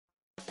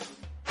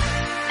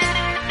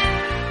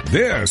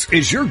This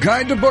is your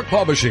guide to book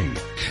publishing.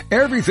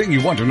 Everything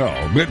you want to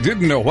know but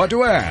didn't know what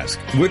to ask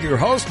with your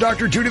host,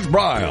 Dr. Judith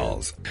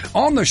Briles.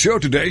 On the show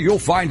today, you'll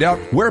find out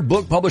where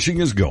book publishing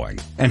is going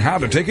and how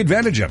to take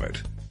advantage of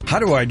it. How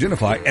to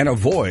identify and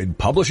avoid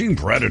publishing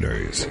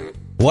predators.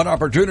 What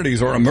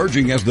opportunities are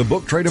emerging as the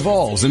book trade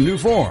evolves in new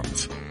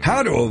forms.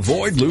 How to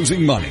avoid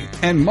losing money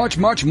and much,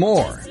 much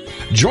more.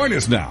 Join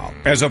us now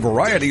as a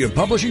variety of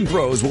publishing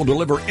pros will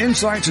deliver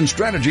insights and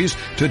strategies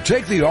to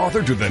take the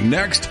author to the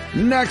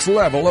next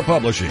level of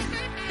publishing.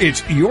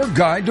 It's your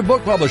guide to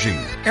book publishing.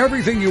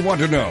 Everything you want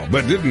to know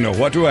but didn't know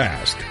what to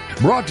ask.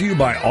 Brought to you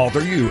by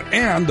AuthorU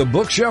and the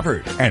Book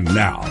Shepherd. And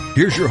now,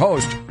 here's your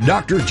host,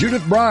 Dr.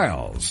 Judith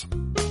Briles.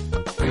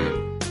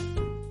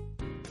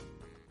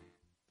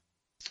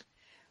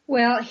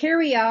 Well, here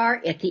we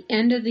are at the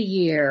end of the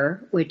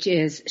year, which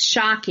is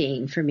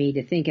shocking for me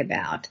to think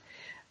about.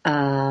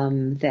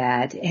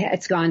 That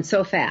it's gone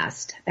so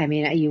fast. I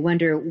mean, you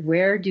wonder,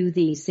 where do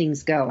these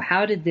things go?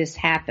 How did this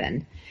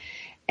happen?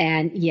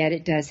 And yet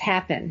it does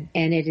happen,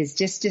 and it has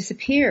just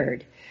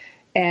disappeared.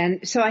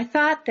 And so I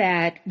thought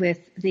that with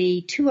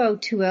the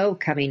 2020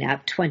 coming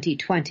up,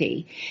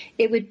 2020,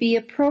 it would be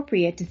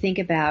appropriate to think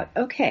about,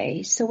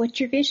 okay, so what's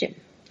your vision?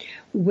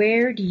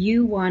 Where do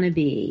you want to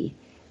be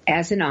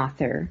as an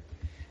author?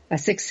 A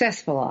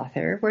successful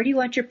author? Where do you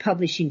want your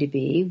publishing to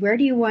be? Where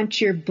do you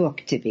want your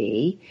book to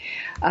be?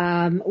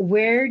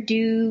 Where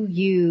do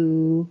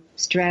you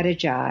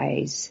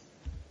strategize?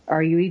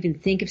 Or you even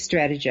think of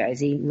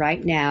strategizing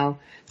right now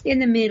in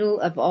the middle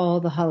of all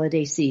the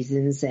holiday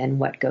seasons and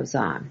what goes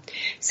on?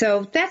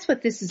 So that's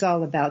what this is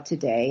all about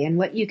today, and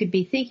what you could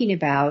be thinking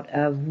about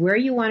of where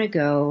you want to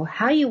go,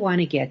 how you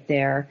want to get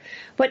there,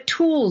 what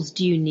tools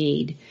do you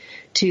need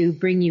to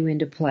bring you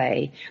into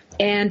play,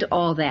 and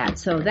all that.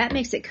 So that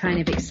makes it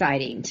kind of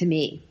exciting to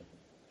me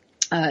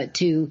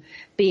to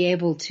be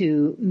able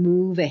to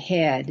move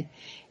ahead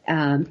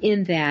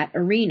in that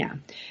arena.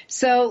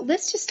 So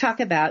let's just talk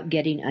about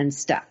getting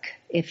unstuck.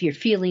 If you're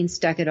feeling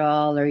stuck at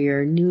all, or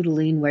you're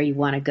noodling where you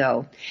want to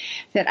go,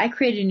 that I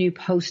created a new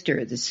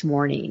poster this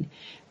morning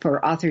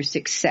for author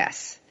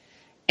success.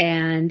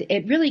 And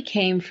it really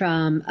came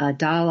from a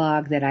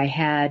dialogue that I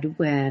had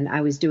when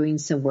I was doing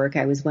some work.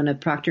 I was one of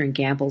Procter &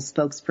 Gamble's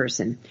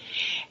spokesperson.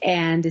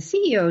 And the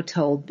CEO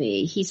told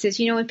me, he says,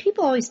 when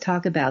people always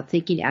talk about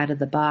thinking out of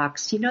the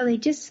box,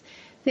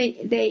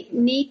 they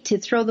need to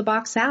throw the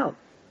box out.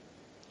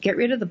 Get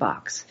rid of the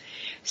box.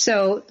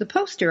 So the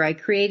poster I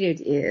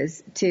created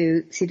is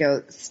to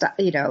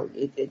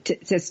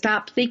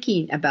stop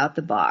thinking about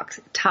the box,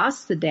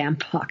 toss the damn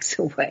box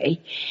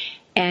away,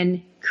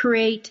 and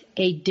create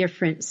a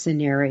different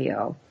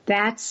scenario.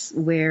 That's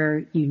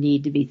where you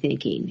need to be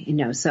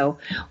thinking, So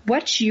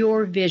what's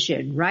your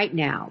vision right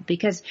now?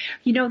 Because,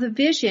 the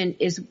vision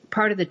is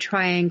part of the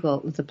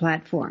triangle of the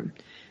platform.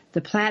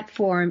 The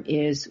platform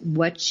is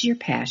what's your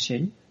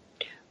passion,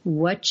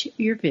 what's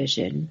your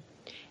vision,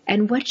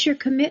 and what's your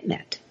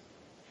commitment.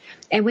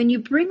 And when you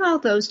bring all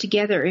those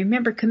together,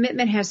 remember,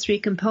 commitment has three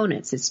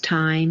components. It's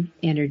time,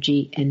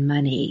 energy, and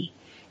money.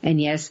 And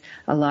yes,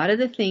 a lot of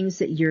the things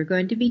that you're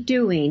going to be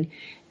doing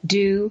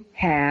do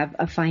have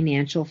a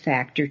financial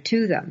factor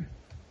to them.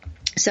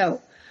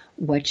 So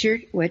what's your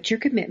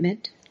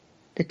commitment,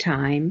 the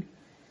time,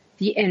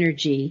 the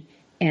energy,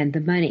 and the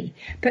money?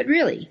 But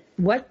really,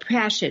 what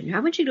passion? I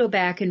want you to go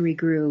back and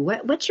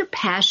regroup. What's your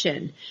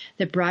passion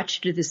that brought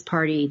you to this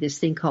party, this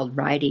thing called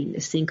writing,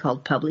 this thing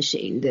called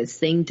publishing, this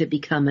thing to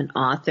become an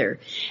author,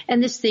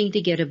 and this thing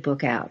to get a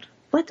book out?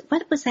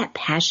 What was that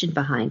passion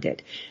behind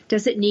it?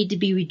 Does it need to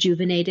be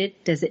rejuvenated?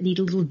 Does it need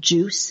a little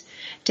juice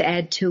to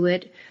add to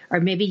it? Or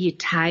maybe you're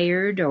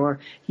tired, or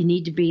you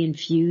need to be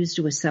infused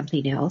with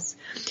something else.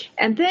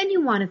 And then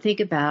you want to think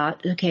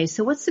about, okay,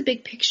 so what's the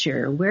big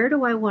picture? Where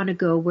do I want to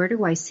go? Where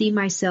do I see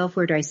myself?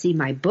 Where do I see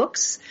my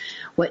books?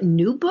 What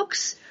new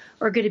books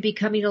are going to be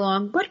coming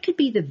along? What could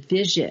be the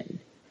vision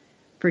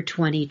for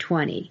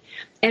 2020?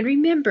 And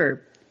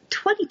remember,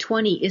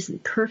 2020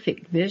 isn't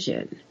perfect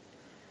vision,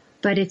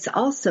 but it's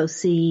also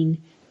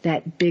seeing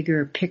that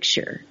bigger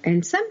picture.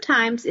 And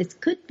sometimes it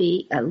could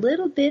be a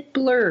little bit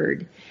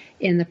blurred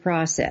in the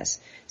process.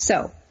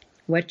 So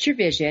what's your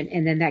vision?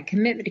 And then that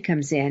commitment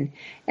comes in.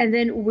 And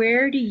then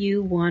where do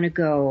you want to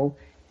go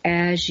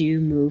as you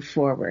move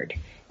forward?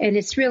 And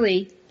it's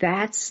really,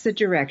 that's the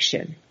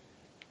direction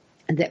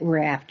that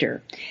we're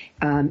after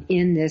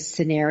in this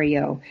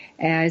scenario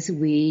as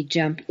we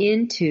jump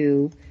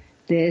into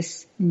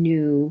this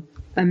new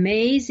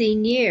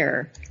amazing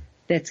year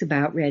that's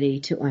about ready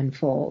to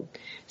unfold.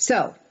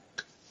 So,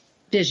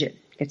 vision.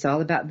 It's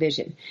all about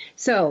vision.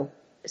 So,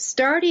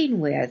 starting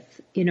with,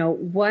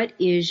 what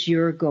is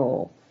your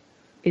goal?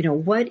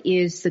 What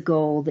is the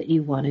goal that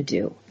you want to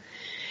do?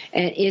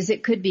 And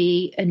it could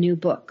be a new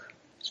book.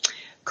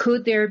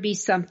 Could there be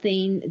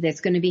something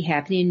that's going to be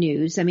happening in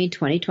news?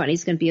 2020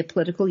 is going to be a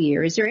political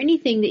year. Is there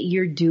anything that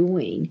you're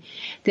doing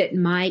that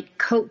might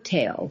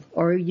coattail,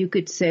 or you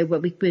could say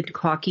what we've been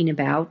talking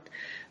about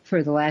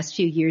for the last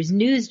few years,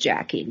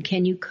 newsjacking.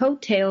 Can you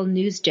coattail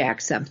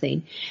newsjack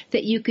something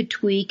that you could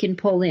tweak and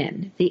pull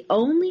in? The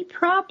only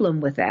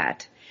problem with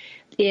that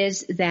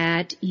is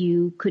that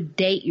you could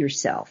date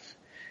yourself.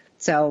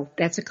 So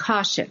that's a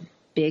caution,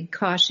 big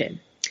caution.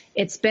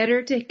 It's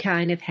better to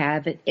kind of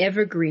have it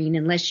evergreen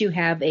unless you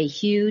have a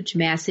huge,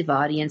 massive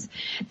audience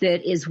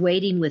that is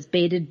waiting with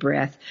bated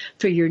breath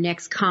for your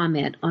next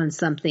comment on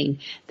something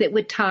that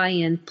would tie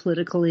in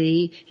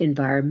politically,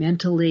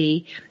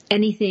 environmentally,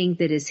 anything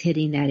that is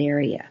hitting that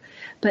area.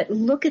 But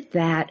look at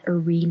that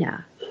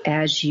arena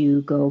as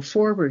you go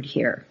forward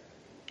here.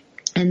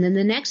 And then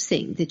the next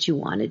thing that you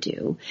want to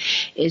do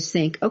is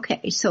think,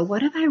 okay, so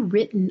what have I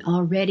written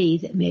already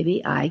that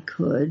maybe I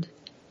could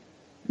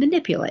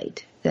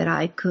manipulate, that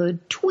I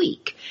could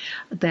tweak,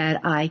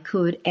 that I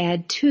could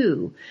add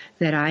to,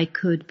 that I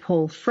could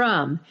pull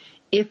from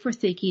if we're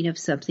thinking of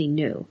something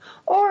new?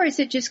 Or is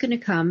it just going to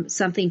come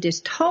something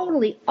just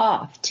totally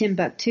off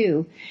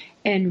Timbuktu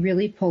and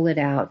really pull it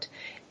out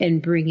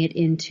and bring it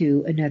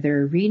into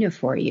another arena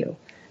for you?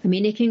 I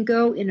mean, it can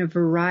go in a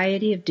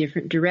variety of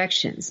different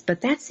directions,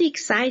 but that's the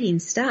exciting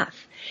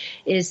stuff,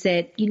 is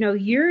that, you know,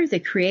 you're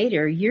the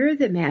creator, you're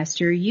the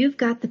master, you've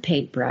got the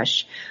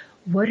paintbrush.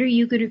 What are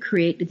you going to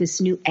create with this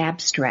new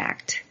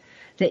abstract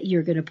that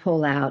you're going to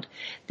pull out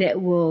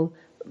that will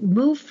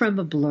move from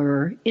a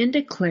blur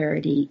into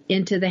clarity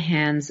into the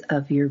hands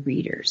of your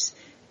readers?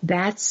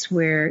 That's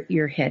where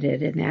you're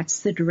headed, and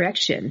that's the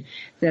direction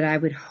that I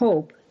would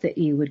hope that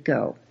you would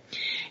go.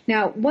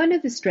 Now, one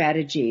of the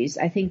strategies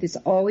I think that's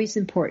always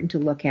important to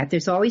look at,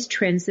 there's always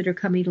trends that are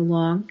coming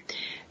along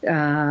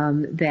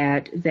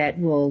that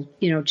will,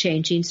 you know,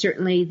 changing.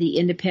 Certainly the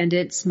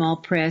independent, small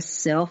press,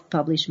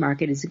 self-published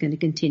market is going to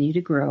continue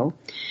to grow.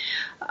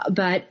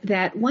 But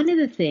that one of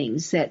the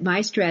things that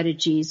my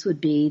strategies would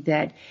be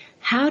that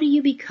how do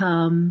you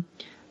become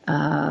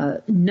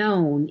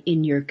known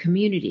in your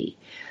community?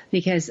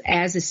 Because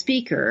as a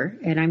speaker,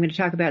 and I'm going to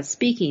talk about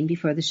speaking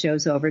before the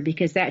show's over,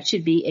 because that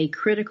should be a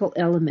critical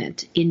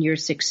element in your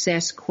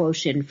success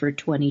quotient for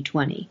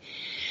 2020.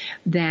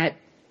 That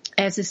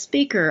as a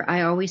speaker,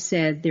 I always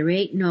said there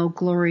ain't no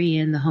glory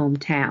in the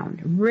hometown.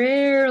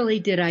 Rarely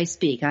did I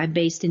speak. I'm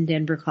based in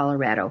Denver,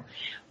 Colorado.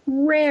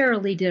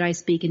 Rarely did I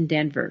speak in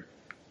Denver.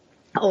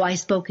 Oh, I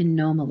spoke in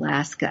Nome,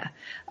 Alaska.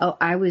 Oh,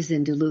 I was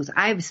in Duluth.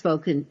 I've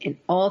spoken in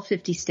all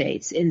 50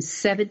 states, in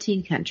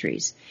 17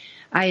 countries.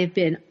 I have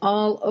been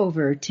all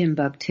over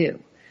Timbuktu,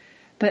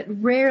 but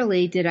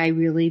rarely did I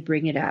really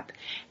bring it up.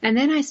 And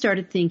then I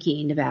started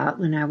thinking about,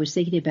 when I was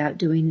thinking about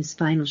doing this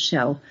final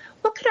show,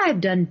 what could I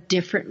have done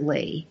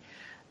differently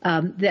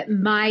that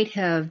might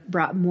have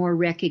brought more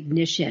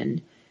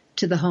recognition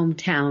to the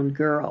hometown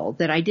girl,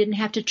 that I didn't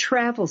have to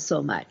travel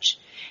so much.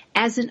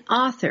 As an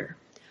author,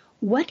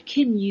 what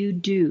can you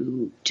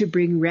do to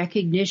bring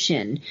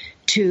recognition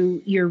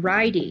to your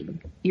writing,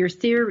 your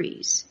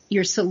theories,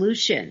 your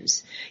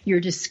solutions, your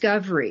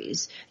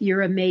discoveries,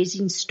 your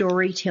amazing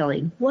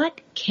storytelling?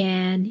 What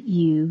can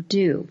you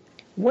do?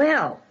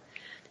 Well,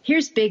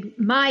 here's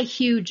my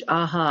huge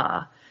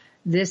aha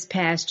this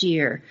past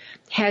year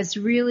has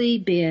really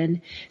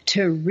been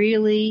to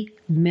really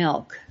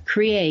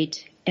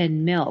create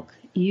and milk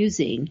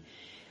using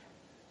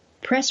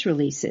press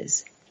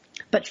releases,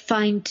 but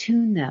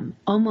fine-tune them,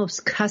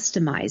 almost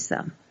customize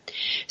them.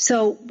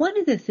 So one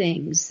of the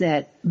things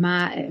that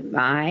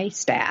my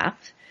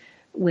staff,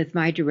 with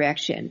my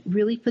direction,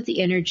 really put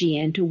the energy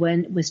into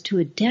was to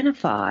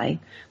identify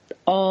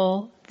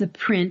all the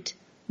print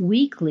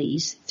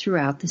weeklies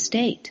throughout the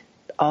state.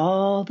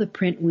 All the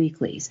print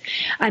weeklies.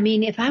 I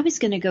mean, if I was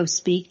going to go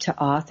speak to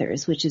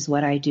authors, which is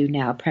what I do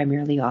now,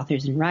 primarily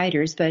authors and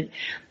writers, but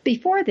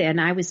before then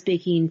I was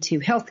speaking to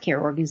healthcare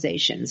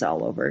organizations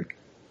all over,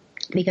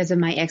 because of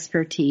my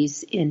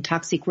expertise in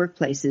toxic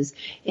workplaces,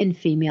 in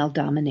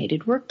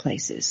female-dominated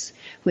workplaces,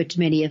 which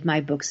many of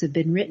my books have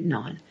been written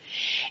on.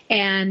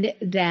 And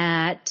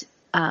that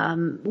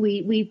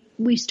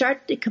we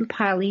started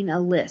compiling a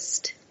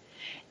list.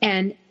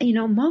 And, you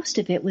know, most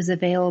of it was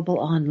available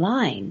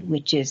online,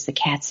 which is the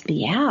cat's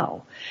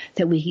meow,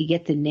 that we could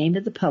get the name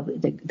of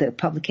the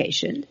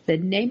publication, the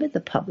name of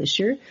the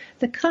publisher,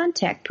 the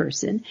contact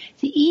person,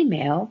 the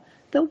email,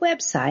 the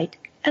website,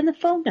 and the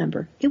phone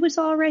number. It was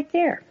all right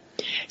there.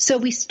 So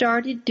we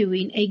started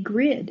doing a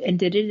grid and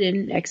did it in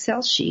an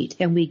Excel sheet,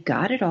 and we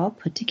got it all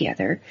put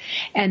together.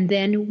 And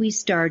then we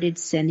started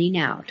sending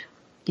out,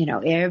 you know,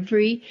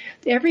 every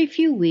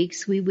few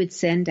weeks we would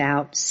send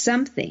out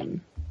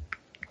something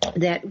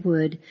that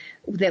would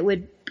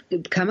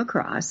come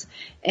across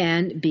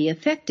and be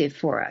effective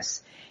for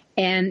us.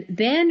 And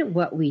then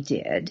what we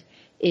did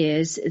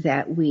is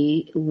that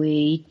we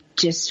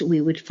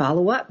would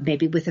follow up,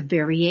 maybe with a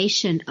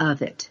variation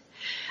of it.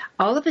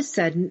 All of a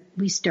sudden,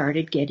 we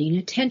started getting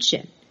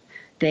attention.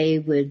 They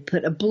would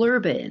put a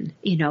blurb in,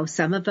 you know,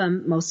 some of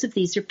them, most of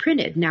these are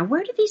printed. Now,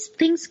 where do these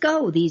things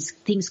go? These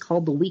things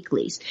called the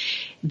weeklies.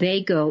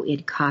 They go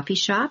in coffee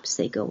shops.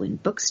 They go in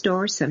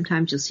bookstores.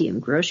 Sometimes you'll see them in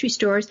grocery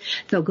stores.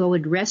 They'll go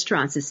in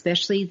restaurants,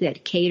 especially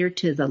that cater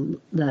to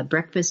the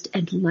breakfast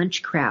and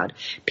lunch crowd.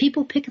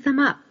 People pick them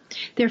up.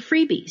 They're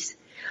freebies.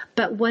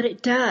 But what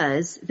it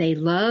does, they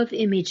love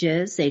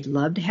images. They'd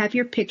love to have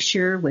your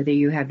picture, whether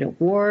you have an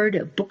award,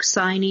 a book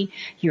signing,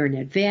 you're an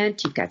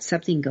event, you've got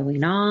something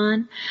going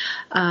on.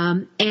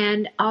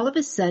 And all of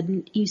a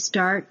sudden, you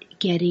start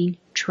getting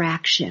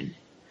traction.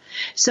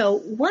 So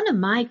one of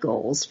my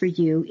goals for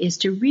you is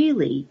to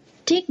really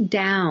dig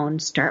down,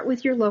 start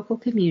with your local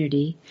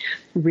community,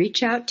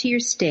 reach out to your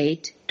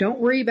state. Don't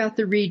worry about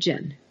the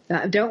region.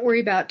 Don't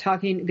worry about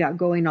talking about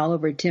going all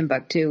over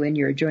Timbuktu and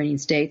your adjoining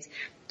states.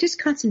 Just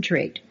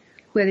concentrate.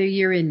 Whether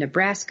you're in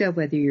Nebraska,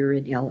 whether you're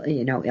in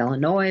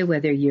Illinois,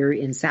 whether you're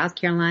in South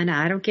Carolina,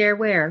 I don't care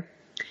where.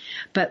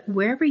 But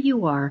wherever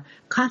you are,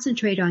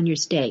 concentrate on your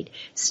state.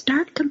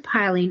 Start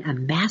compiling a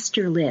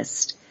master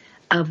list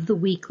of the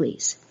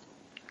weeklies.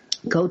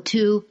 Go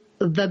to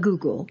the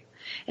Google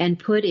and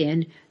put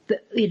in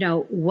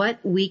what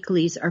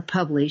weeklies are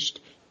published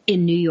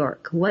in New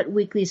York, what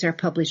weeklies are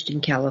published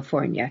in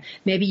California.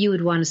 Maybe you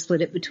would want to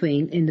split it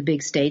between, in the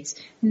big states,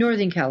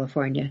 Northern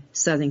California,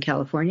 Southern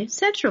California,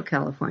 Central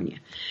California.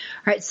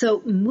 All right,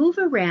 so move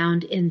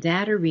around in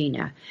that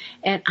arena.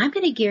 And I'm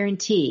going to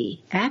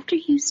guarantee after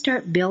you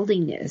start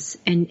building this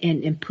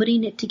and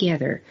putting it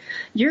together,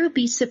 you'll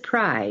be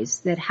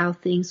surprised at how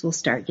things will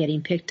start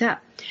getting picked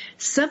up.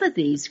 Some of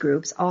these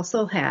groups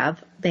also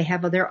have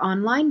their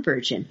online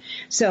version.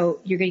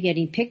 So you're going to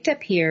getting picked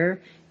up here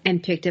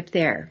and picked up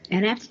there.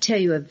 And I have to tell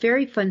you a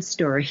very fun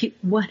story.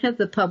 One of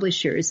the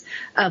publishers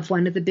of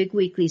one of the big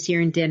weeklies here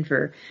in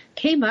Denver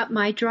came up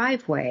my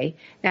driveway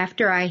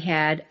after I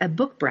had a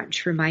book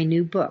brunch for my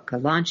new book, a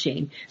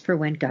launching for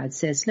When God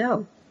Says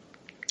No.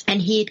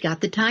 And he had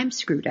got the time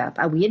screwed up.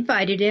 We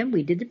invited him.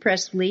 We did the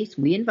press release.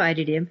 We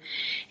invited him.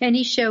 And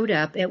he showed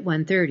up at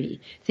 1:30,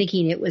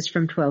 thinking it was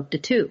from 12 to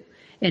 2.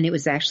 And it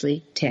was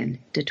actually 10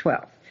 to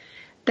 12.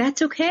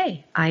 That's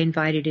okay. I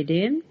invited it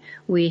in.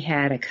 We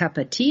had a cup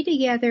of tea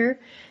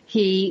together.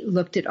 He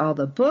looked at all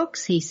the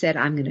books. He said,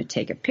 I'm going to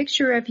take a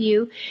picture of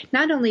you.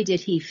 Not only did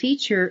he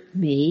feature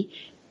me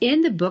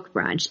in the book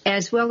brunch,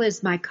 as well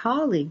as my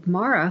colleague,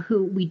 Mara,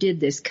 who we did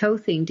this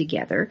co-thing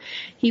together.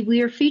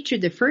 We were featured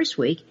the first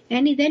week,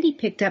 and then he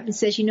picked up and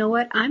says, you know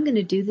what? I'm going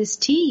to do this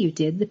tea you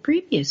did the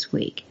previous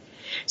week.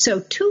 So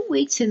 2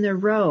 weeks in a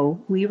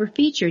row, we were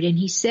featured, and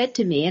he said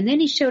to me, and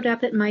then he showed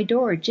up at my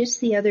door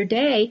just the other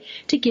day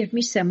to give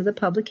me some of the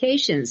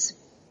publications.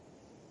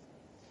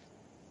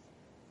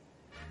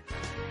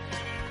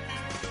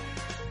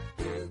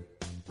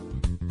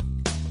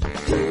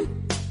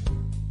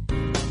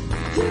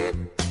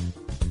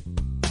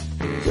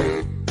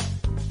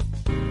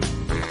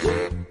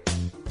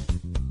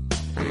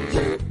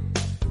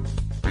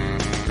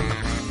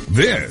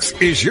 This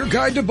is your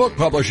guide to book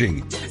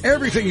publishing.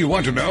 Everything you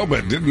want to know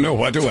but didn't know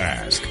what to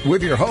ask.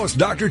 With your host,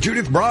 Dr.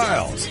 Judith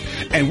Briles.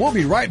 And we'll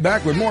be right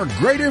back with more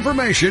great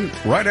information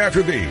right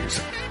after these.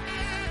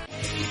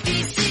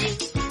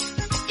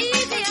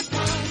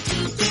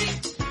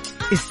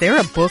 Is there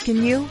a book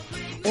in you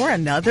or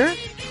another?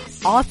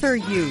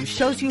 AuthorU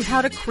shows you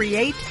how to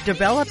create,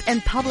 develop,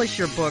 and publish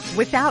your book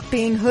without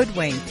being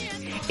hoodwinked.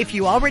 If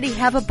you already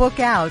have a book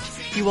out,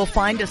 you will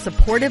find a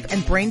supportive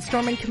and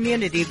brainstorming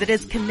community that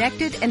is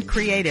connected and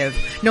creative,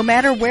 no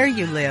matter where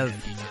you live.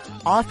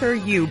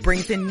 AuthorU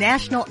brings in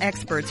national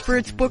experts for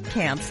its book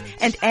camps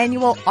and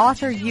annual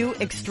AuthorU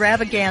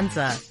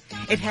extravaganza.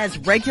 It has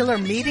regular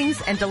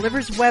meetings and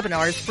delivers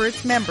webinars for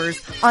its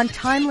members on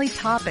timely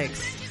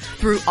topics.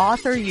 Through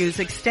AuthorU's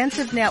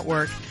extensive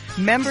network,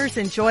 members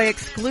enjoy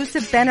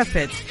exclusive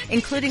benefits,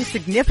 including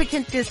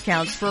significant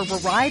discounts for a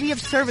variety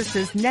of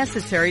services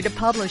necessary to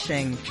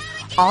publishing.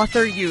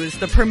 AuthorU is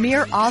the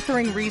premier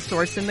authoring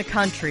resource in the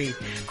country,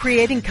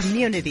 creating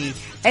community,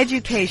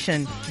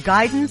 education,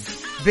 guidance,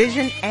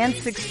 vision, and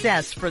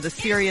success for the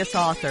serious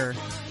author.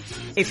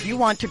 If you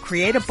want to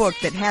create a book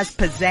that has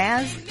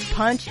pizzazz,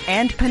 punch,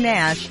 and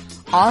panache,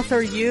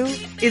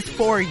 AuthorU is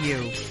for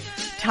you.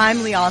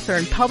 Timely author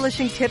and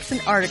publishing tips and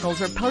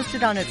articles are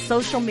posted on its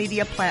social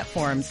media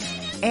platforms,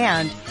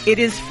 and it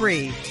is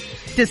free.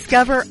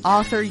 Discover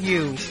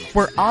AuthorU,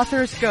 where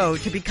authors go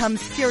to become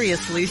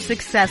seriously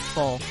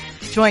successful.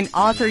 Join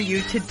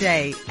AuthorU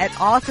today at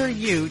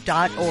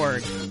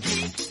AuthorU.org.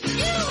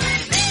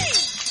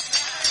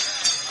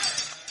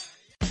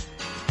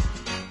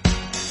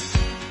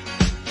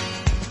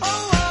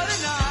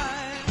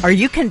 Are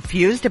you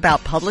confused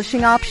about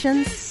publishing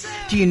options?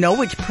 Do you know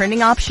which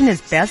printing option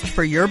is best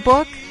for your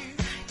book?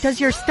 Does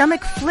your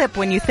stomach flip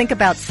when you think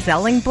about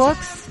selling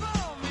books?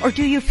 Or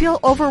do you feel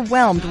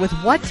overwhelmed with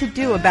what to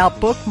do about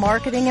book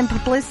marketing and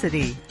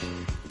publicity?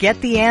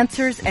 Get the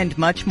answers and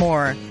much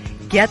more.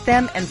 Get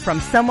them and from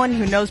someone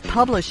who knows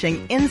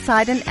publishing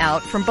inside and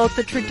out from both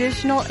the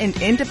traditional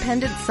and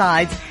independent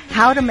sides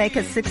how to make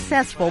a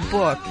successful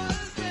book.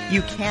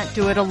 You can't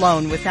do it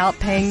alone without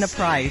paying the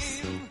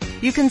price.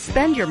 You can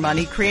spend your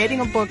money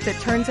creating a book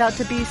that turns out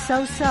to be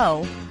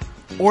so-so,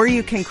 or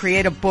you can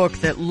create a book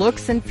that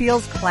looks and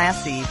feels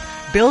classy,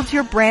 builds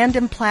your brand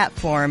and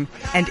platform,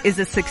 and is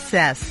a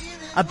success,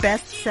 a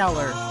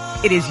bestseller.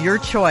 It is your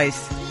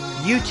choice.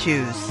 You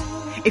choose.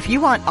 If you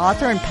want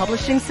author and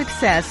publishing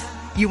success,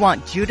 You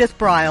want Judith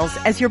Briles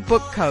as your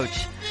book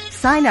coach.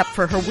 Sign up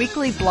for her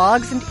weekly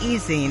blogs and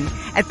e-zine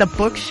at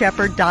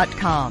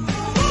thebookshepherd.com.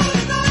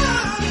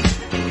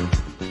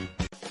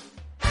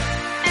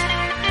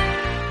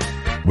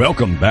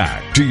 Welcome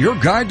back to your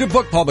guide to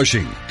book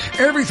publishing.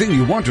 Everything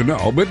you want to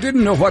know but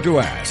didn't know what to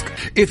ask.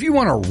 If you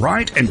want to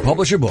write and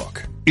publish a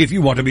book, if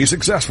you want to be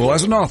successful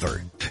as an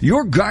author,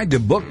 your guide to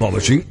book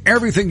publishing,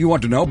 everything you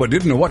want to know but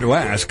didn't know what to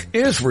ask,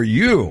 is for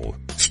you.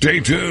 Stay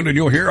tuned and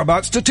you'll hear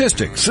about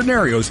statistics,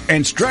 scenarios,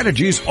 and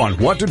strategies on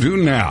what to do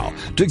now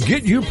to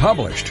get you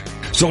published.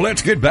 So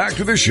let's get back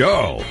to the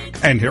show.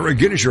 And here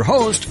again is your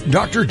host,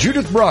 Dr.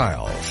 Judith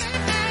Briles.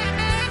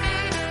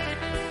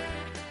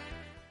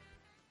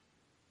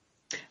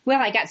 Well,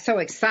 I got so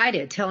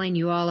excited telling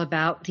you all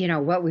about,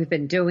 what we've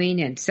been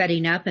doing and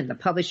setting up and the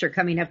publisher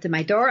coming up to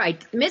my door. I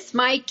missed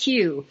my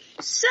cue.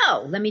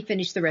 So let me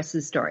finish the rest of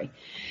the story.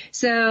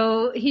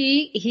 So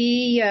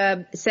he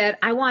said,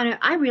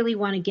 I really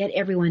want to get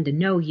everyone to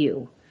know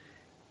you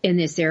in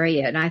this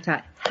area. And I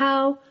thought,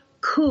 how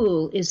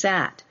cool is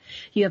that?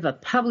 You have a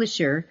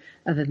publisher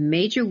of a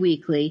major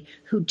weekly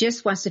who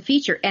just wants to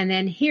feature. And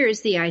then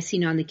here's the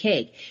icing on the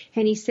cake.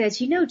 And he says,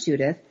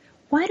 Judith,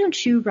 why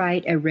don't you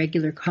write a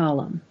regular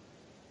column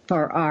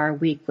for our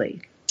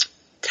weekly?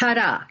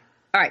 Ta-da.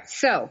 All right.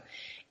 So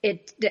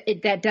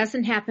that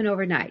doesn't happen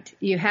overnight.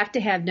 You have to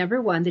have,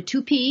 number one, the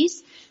 2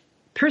 P's,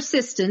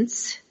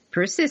 persistence.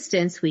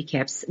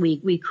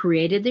 We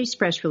created these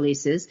press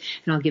releases,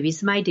 and I'll give you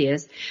some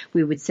ideas.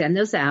 We would send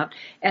those out,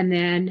 and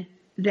then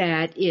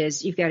that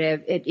is, you've got to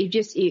have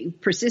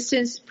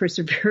persistence,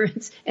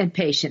 perseverance, and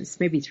patience.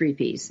 Maybe 3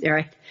 P's. All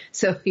right.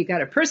 So you got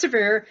to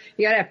persevere,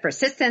 you got to have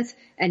persistence,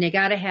 and you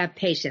got to have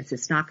patience.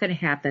 It's not going to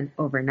happen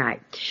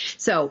overnight.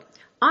 So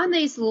on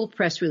these little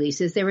press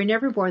releases, they were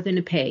never more than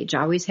a page.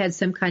 I always had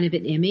some kind of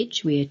an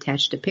image. We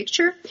attached a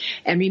picture.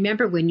 And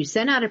remember, when you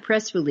send out a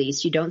press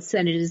release, you don't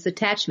send it as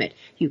attachment.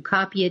 You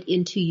copy it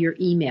into your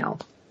email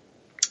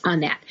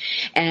on that.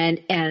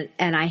 And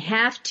I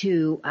have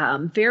to,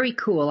 very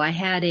cool. I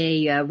had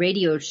a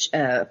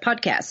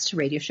podcast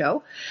radio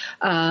show,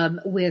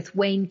 with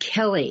Wayne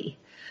Kelly,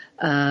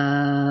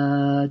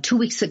 2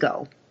 weeks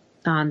ago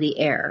on the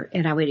air.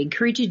 And I would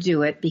encourage you to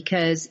do it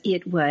because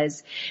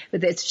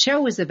the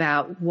show was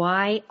about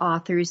why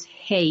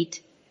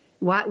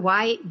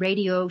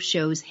radio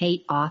shows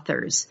hate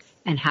authors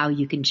and how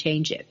you can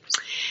change it.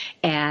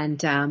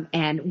 And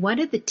one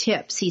of the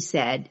tips he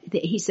says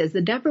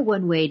the number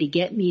one way to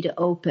get me to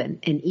open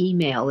an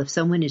email if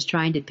someone is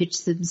trying to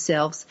pitch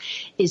themselves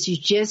is you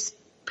just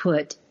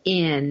put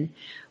in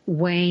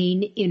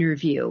Wayne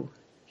interview.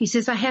 He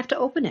says, I have to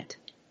open it.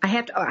 I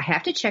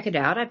have to check it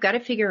out. I've got to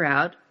figure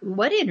out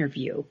what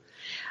interview.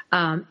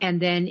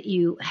 And then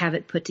you have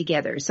it put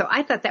together. So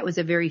I thought that was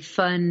a very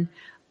fun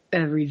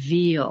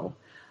reveal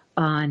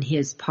on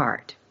his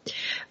part.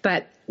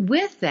 But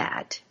with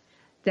that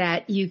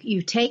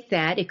you take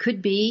that, it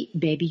could be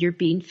maybe you're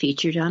being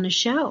featured on a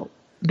show.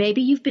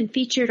 Maybe you've been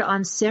featured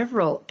on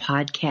several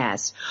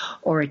podcasts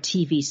or a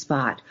TV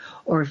spot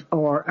or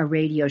a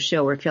radio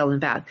show or film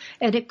about.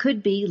 And it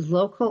could be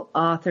local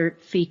author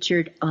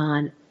featured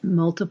on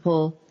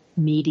multiple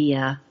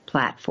media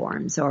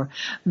platforms or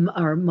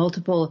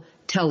multiple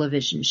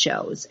television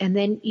shows. And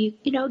then you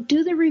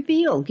do the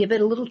reveal, give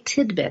it a little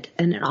tidbit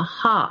and an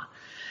aha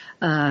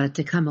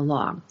to come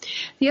along.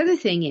 The other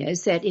thing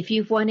is that if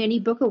you've won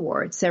any book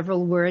awards,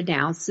 several were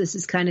announced. This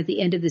is kind of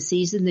the end of the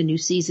season. The new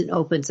season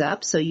opens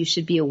up, so you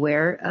should be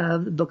aware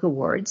of the book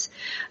awards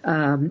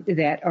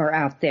that are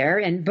out there.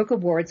 And book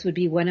awards would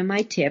be one of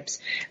my tips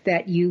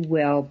that you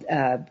will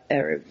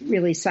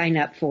really sign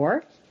up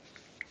for.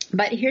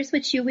 But here's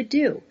what you would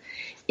do.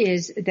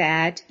 Is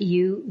that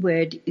you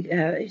would,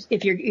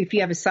 if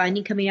you have a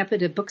signing coming up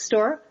at a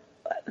bookstore,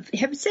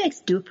 heaven's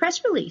sakes, do a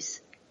press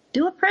release.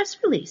 Do a press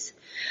release,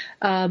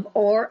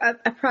 or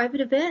a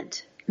private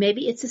event.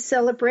 Maybe it's a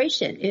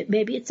celebration.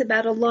 Maybe it's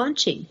about a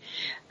launching.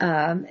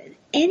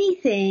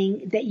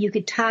 Anything that you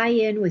could tie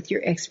in with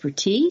your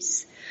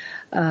expertise,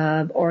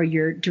 or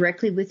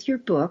directly with your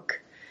book.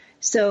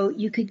 So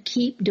you could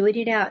keep doing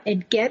it out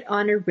and get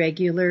on a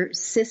regular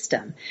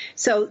system.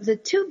 So the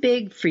 2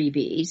 big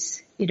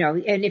freebies,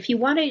 and if you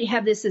want to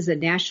have this as a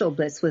national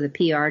blitz with a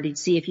PR to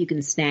see if you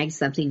can snag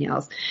something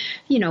else,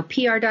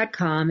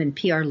 PR.com and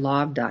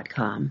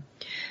PRlog.com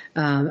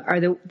are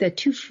the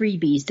 2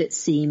 freebies that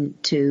seem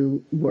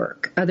to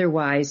work.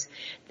 Otherwise,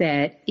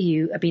 I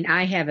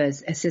have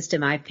a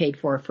system I've paid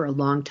for a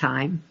long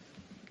time.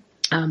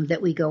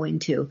 That we go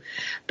into,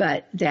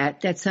 but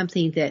that's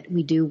something that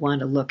we do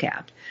want to look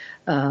at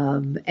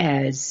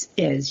as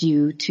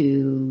you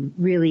to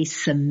really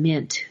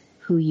cement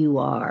who you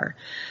are,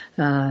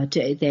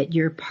 that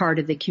you're part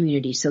of the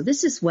community. So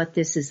this is what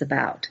this is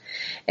about.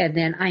 And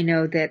then I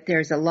know that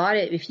there's a lot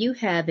of, if you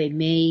have a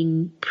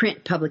main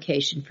print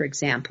publication, for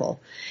example,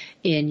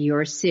 in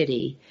your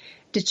city,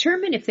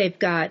 determine if they're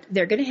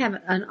going to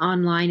have an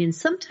online, and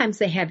sometimes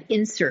they have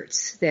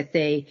inserts that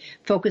they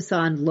focus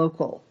on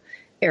local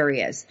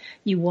areas.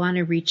 You want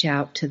to reach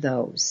out to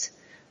those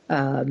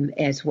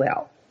as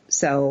well.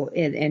 So,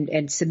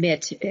 and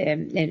submit.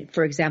 And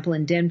for example,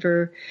 in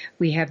Denver,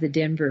 we have the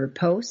Denver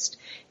Post,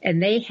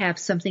 and they have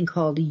something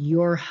called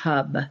Your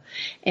Hub.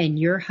 And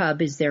Your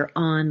Hub is their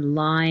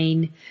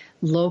online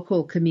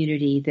local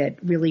community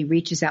that really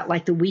reaches out,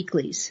 like the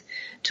weeklies,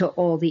 to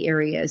all the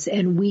areas.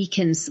 And we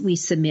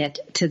submit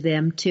to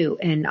them too.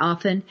 And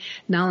often,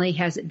 not only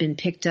has it been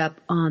picked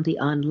up on the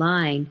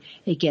online,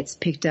 it gets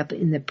picked up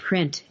in the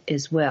print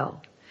as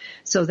well.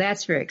 So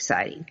that's very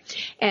exciting.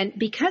 And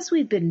because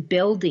we've been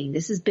building,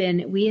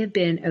 we have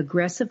been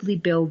aggressively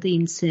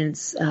building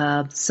since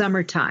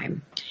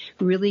summertime,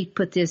 really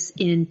put this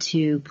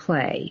into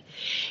play,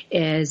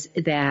 is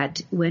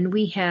that when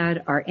we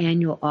had our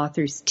annual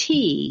Authors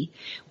Tea,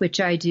 which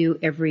I do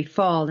every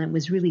fall, and it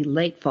was really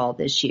late fall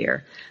this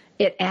year,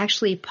 it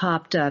actually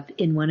popped up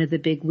in one of the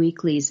big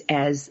weeklies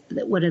as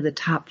one of the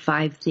top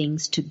 5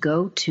 things to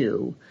go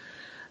to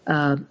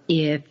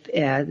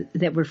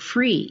that were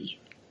free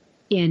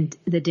in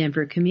the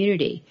Denver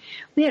community.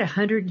 We had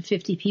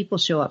 150 people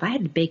show up. I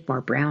had to bake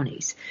more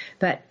brownies,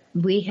 but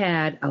we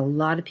had a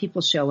lot of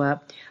people show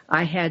up.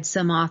 I had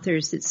some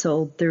authors that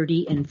sold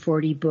 30 and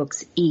 40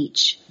 books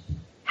each.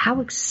 How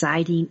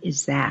exciting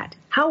is that?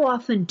 How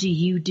often do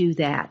you do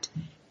that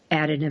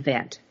at an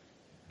event?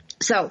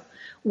 So,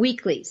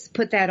 weeklies,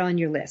 put that on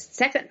your list.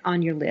 Second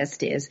on your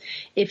list is,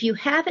 if you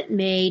haven't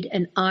made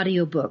an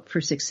audiobook for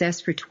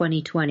Success for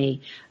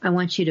 2020, I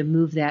want you to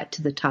move that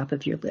to the top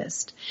of your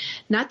list.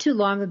 Not too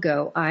long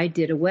ago, I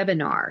did a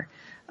webinar,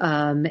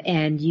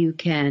 and you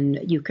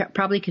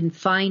probably can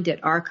find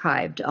it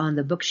archived on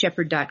the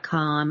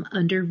bookshepherd.com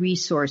under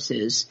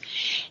resources.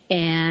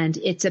 And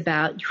it's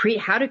about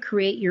how to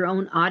create your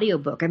own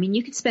audiobook. I mean,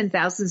 you can spend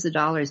thousands of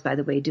dollars, by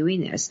the way,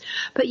 doing this,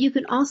 but you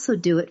can also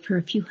do it for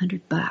a few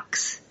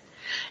 $100.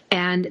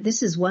 And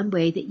this is one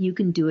way that you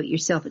can do it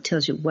yourself. It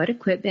tells you what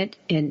equipment,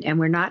 and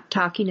we're not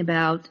talking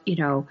about,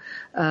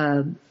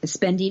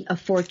 spending a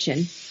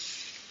fortune.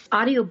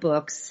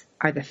 Audiobooks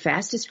are the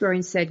fastest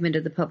growing segment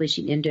of the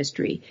publishing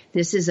industry.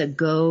 This is a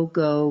go,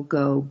 go,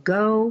 go,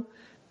 go.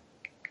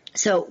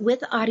 So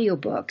with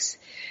audiobooks,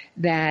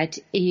 that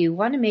you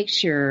want to make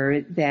sure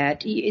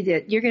that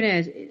you're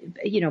going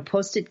to,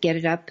 post it, get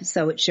it up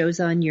so it shows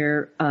on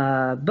your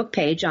book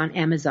page on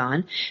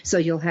Amazon. So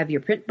you'll have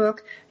your print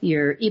book,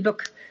 your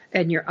ebook,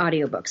 and your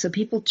audiobook. So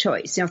people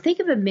choice. Now think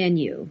of a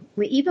menu.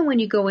 Even when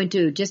you go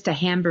into just a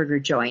hamburger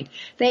joint,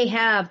 they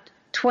have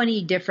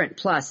 20 different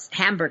plus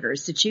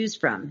hamburgers to choose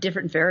from,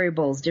 different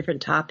variables,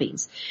 different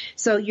toppings.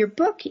 So your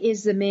book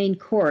is the main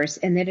course,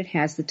 and then it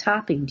has the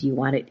topping. Do you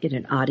want it in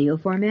an audio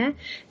format?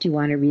 Do you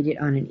want to read it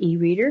on an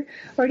e-reader?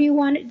 Or do you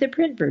want it the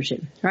print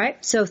version,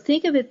 right? So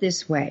think of it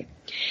this way.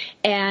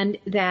 And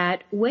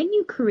that when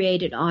you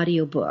create an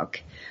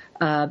audiobook,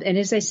 and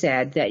as I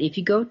said, that if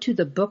you go to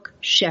the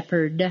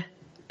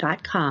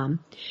bookshepherd.com,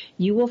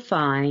 you will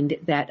find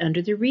that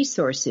under the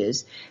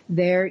resources,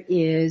 there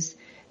is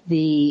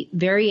the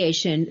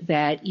variation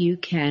that you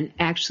can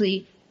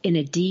actually in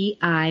a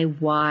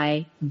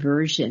DIY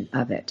version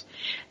of it.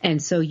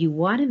 And so you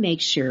want to make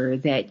sure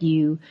that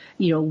you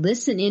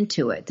listen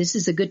into it. This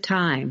is a good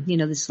time.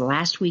 This is the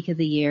last week of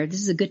the year.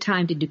 This is a good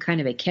time to do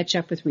kind of a catch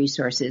up with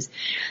resources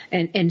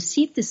and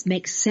see if this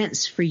makes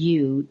sense for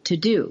you to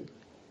do.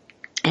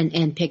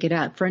 And pick it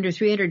up. For under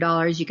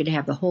 $300, you can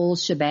have the whole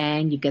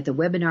shebang. You get the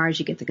webinars,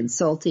 you get the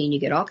consulting, you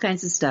get all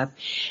kinds of stuff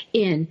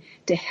in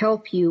to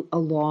help you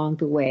along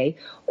the way.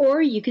 Or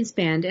you can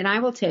spend, and I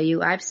will tell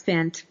you, I've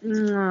spent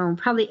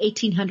probably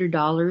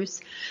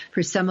 $1,800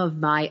 for some of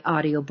my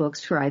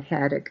audiobooks where I've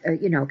had a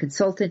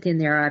consultant in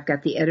there. I've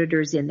got the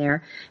editors in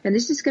there. And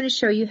this is going to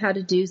show you how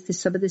to do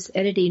some of this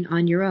editing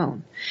on your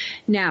own.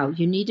 Now,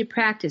 you need to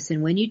practice.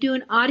 And when you do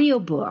an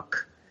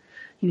audiobook,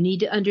 you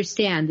need to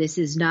understand this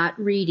is not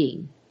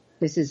reading.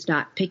 This is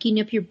not picking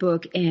up your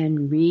book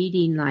and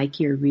reading like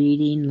you're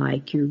reading,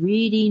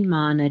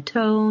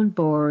 monotone,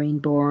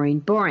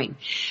 boring.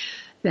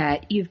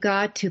 That you've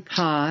got to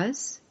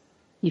pause.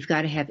 You've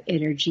got to have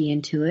energy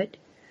into it.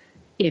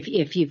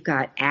 If you've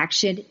got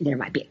action, there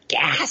might be a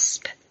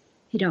gasp.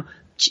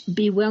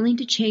 Be willing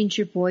to change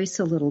your voice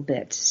a little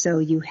bit so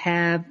you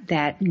have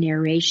that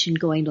narration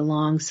going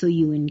along so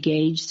you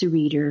engage the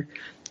reader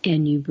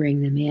and you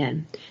bring them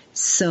in.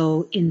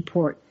 So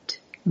important.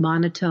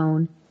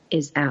 Monotone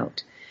is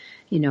out.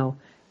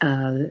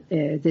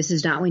 This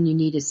is not when you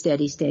need a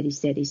steady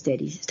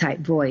type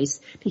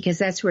voice, because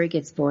that's where it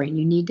gets boring.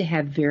 You need to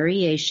have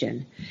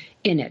variation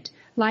in it,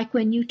 like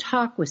when you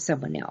talk with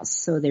someone else.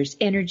 So there's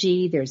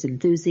energy, there's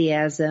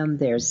enthusiasm,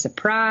 there's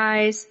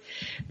surprise,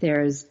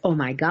 there's, oh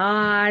my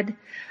God.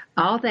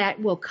 All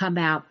that will come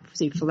out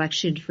as a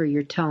reflection for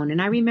your tone. And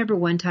I remember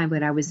one time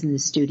when I was in the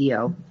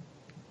studio,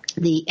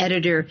 the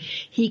editor,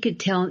 he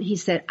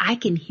said, I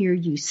can hear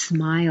you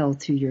smile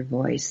through your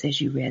voice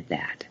as you read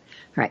that.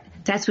 All right.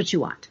 That's what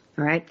you want.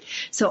 All right.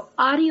 So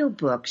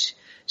audiobooks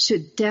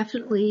should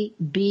definitely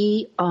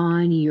be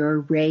on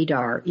your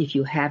radar if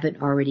you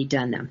haven't already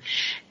done them.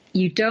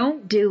 You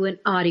don't do an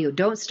audio.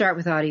 Don't start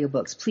with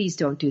audiobooks. Please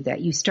don't do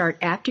that. You start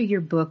after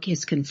your book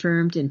is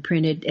confirmed and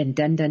printed and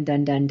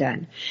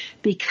done.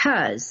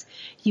 Because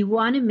you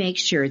want to make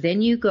sure,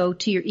 then you go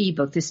to your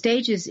ebook. The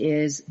stages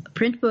is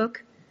print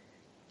book,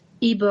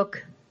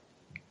 ebook,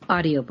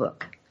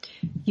 audiobook.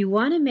 You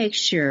want to make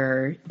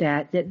sure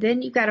that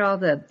then you've got all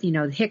the,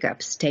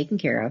 hiccups taken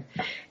care of.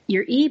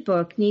 Your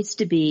ebook needs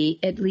to be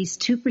at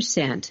least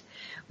 2%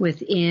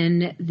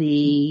 within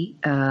the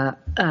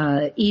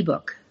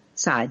ebook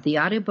side. The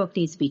audiobook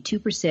needs to be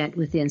 2%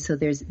 within, so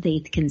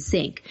they can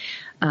sync.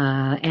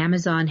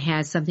 Amazon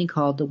has something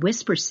called the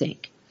Whisper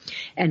Sync.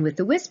 And with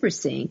the Whisper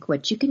Sync,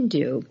 what you can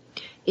do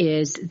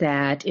is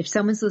that if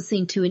someone's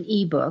listening to an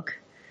ebook,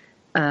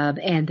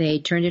 and they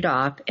turn it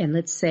off, and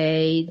let's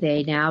say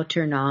they now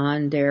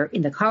they're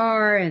in the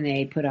car and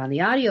they put on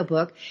the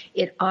audiobook,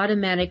 it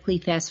automatically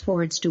fast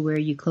forwards to where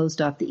you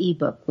closed off the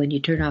ebook. When you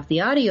turn off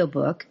the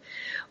audiobook,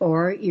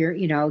 or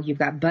you've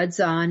got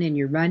buds on and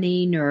you're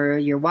running or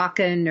you're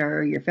walking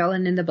or you're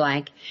filling in the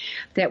blank,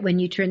 that when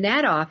you turn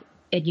that off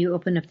and you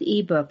open up the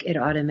ebook, it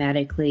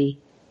automatically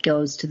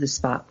goes to the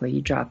spot where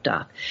you dropped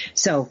off.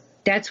 So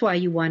that's why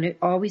you want to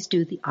always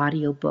do the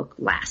audiobook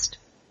last.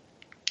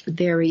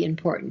 Very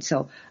important.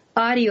 So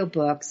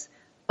audiobooks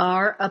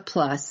are a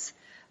plus,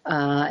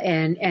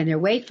 and they're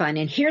way fun.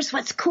 And here's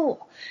what's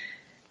cool.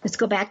 Let's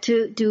go back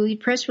to doing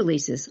press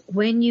releases.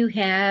 When you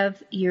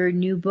have your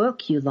new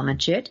book, you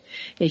launch it.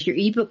 If your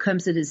ebook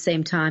comes at the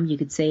same time, you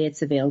could say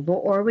it's available.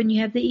 Or when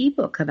you have the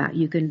ebook come out,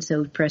 you can,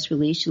 so press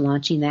release, you're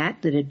launching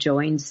that it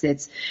joins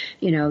its,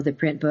 the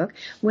print book.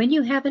 When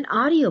you have an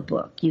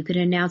audiobook, you can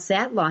announce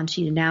that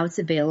launching, and now it's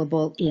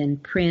available in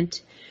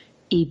print,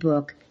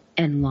 ebook,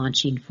 and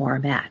launching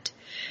format.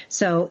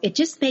 So it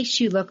just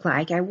makes you look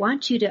like, I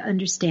want you to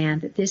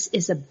understand that this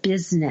is a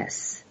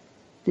business.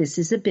 This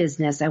is a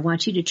business. I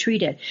want you to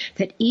treat it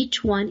that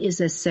each one is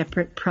a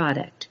separate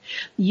product.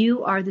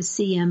 You are the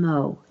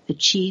CMO, the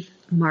Chief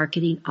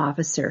Marketing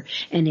Officer,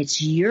 and it's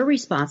your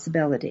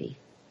responsibility.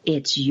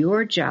 It's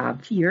your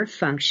job, your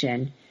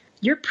function,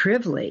 your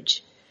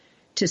privilege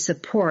to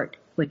support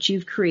what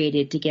you've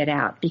created to get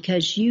out,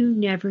 because you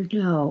never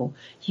know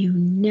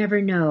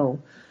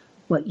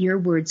what your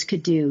words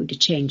could do to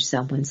change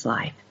someone's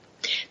life.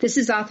 This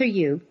is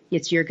AuthorU.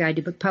 It's your guide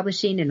to book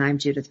publishing, and I'm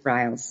Judith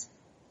Briles.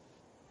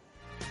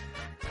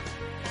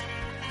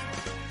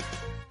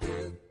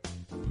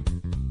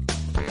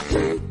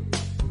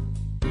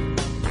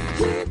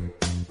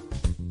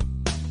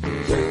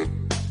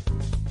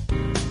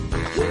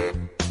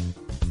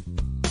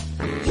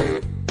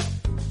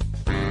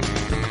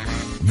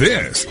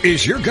 This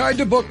is your guide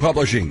to book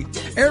publishing.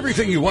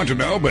 Everything you want to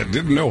know but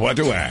didn't know what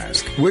to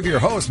ask, with your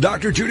host,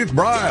 Dr. Judith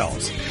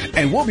Briles.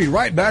 And we'll be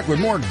right back with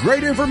more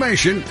great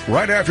information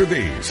right after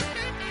these.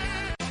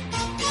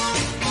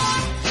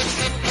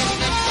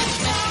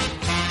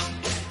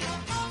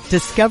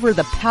 Discover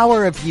the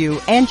power of you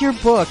and your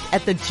book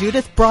at the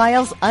Judith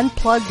Briles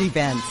Unplugged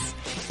events.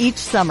 Each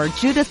summer,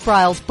 Judith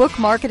Briles Book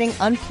Marketing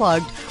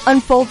Unplugged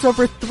unfolds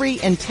over 3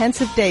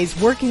 intensive days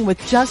working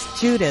with just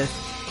Judith.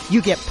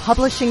 You get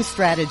publishing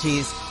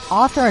strategies,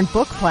 author and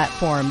book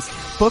platforms,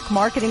 book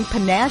marketing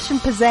panache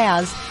and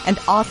pizzazz, and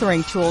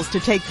authoring tools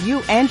to take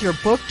you and your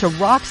book to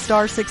rock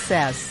star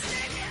success.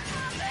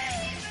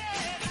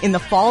 In the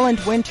fall and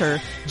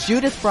winter,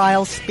 Judith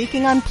Briles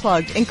Speaking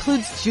Unplugged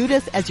includes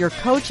Judith as your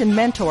coach and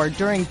mentor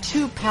during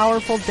 2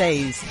 powerful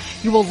days.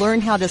 You will learn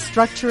how to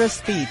structure a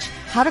speech,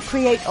 how to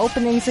create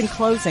openings and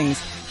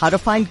closings, how to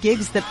find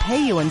gigs that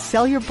pay you and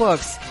sell your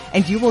books,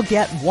 and you will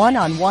get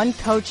one-on-one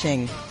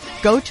coaching.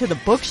 Go to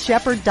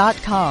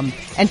thebookshepherd.com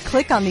and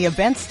click on the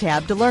Events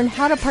tab to learn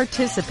how to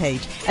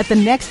participate at the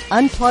next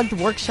Unplugged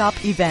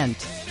Workshop event.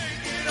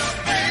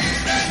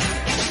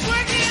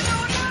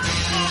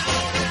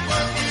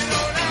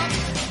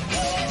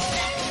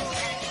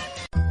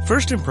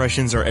 First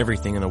impressions are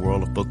everything in the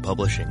world of book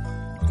publishing.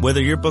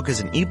 Whether your book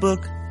is an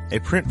ebook, a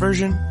print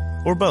version,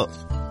 or both,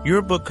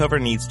 your book cover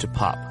needs to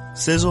pop,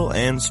 sizzle,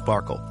 and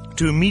sparkle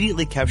to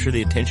immediately capture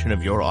the attention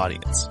of your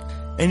audience.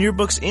 And your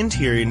book's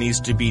interior needs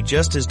to be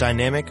just as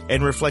dynamic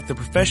and reflect the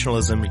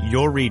professionalism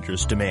your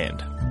readers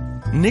demand.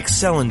 Nick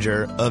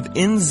Sellinger of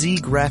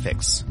NZ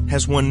Graphics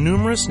has won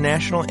numerous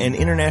national and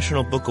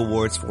international book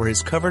awards for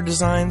his cover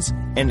designs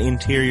and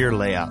interior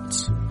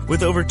layouts.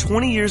 With over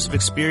 20 years of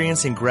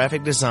experience in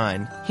graphic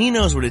design, he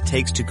knows what it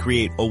takes to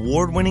create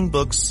award-winning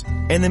books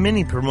and the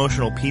many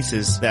promotional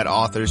pieces that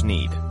authors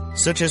need,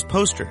 such as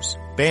posters,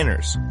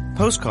 banners,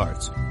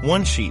 postcards,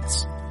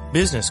 one-sheets,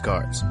 business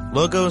cards,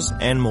 logos,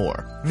 and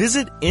more.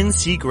 Visit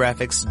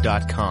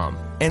ncgraphics.com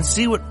and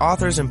see what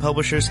authors and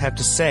publishers have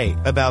to say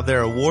about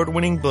their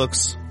award-winning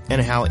books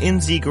and how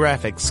NZ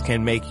Graphics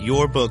can make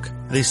your book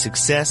the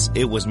success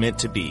it was meant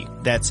to be.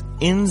 That's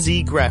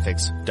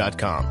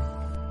nzgraphics.com.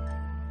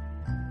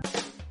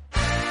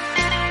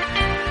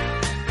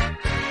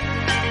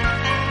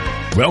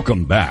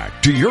 Welcome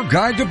back to your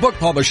guide to book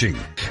publishing.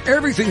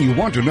 Everything you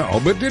want to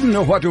know but didn't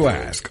know what to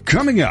ask.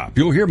 Coming up,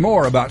 you'll hear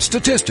more about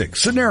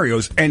statistics,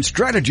 scenarios, and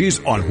strategies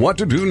on what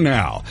to do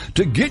now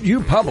to get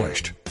you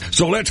published.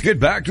 So let's get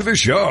back to the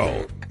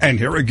show. And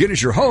here again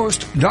is your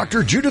host,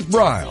 Dr. Judith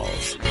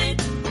Briles.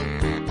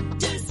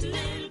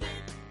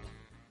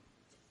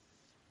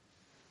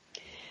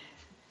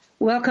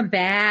 Welcome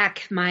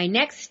back. My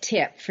next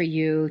tip for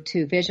you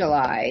to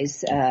visualize,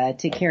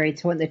 to carry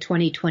the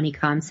 2020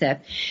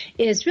 concept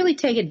is really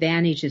take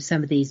advantage of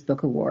some of these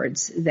book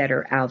awards that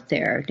are out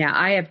there. Now,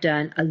 I have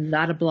done a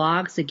lot of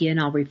blogs. Again,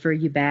 I'll refer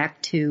you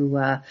back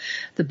to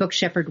the Book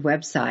Shepherd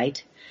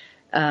website.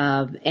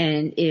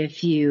 And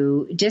if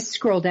you just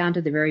scroll down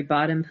to the very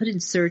bottom, put in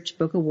search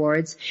book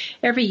awards.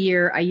 Every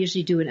year I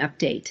usually do an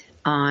update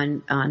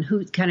on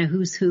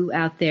who's who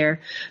out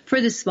there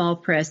for the small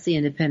press, the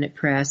independent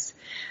press.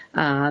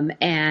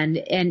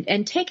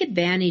 And take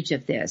advantage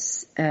of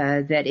this,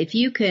 that if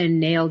you can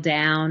nail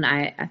down,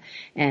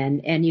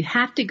 and you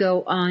have to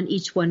go on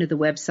each one of the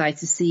websites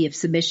to see if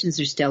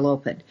submissions are still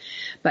open.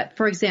 But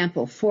for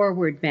example,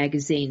 Forward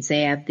magazines,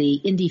 they have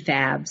the Indie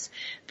Fabs.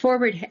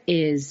 Forward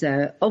is,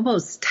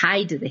 almost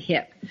tied to the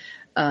hip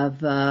of,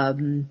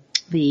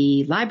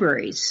 the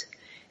libraries.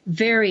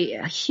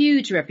 A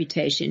huge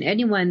reputation.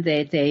 Anyone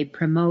that they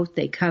promote,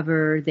 they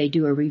cover, they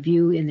do a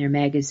review in their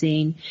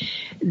magazine,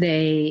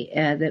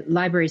 the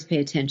libraries pay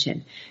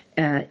attention.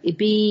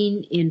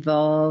 Being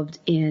involved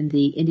in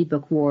the Indie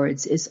Book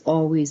Awards is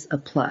always a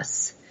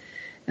plus.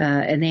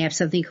 And they have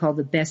something called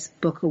the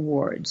Best Book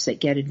Awards that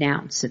get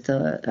announced at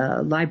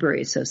the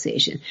Library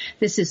Association.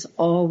 This is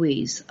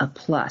always a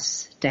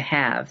plus to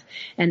have.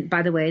 And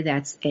by the way,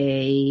 that's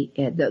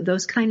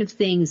those kind of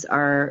things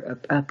are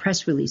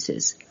press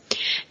releases.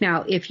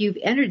 Now, if you've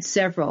entered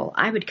several,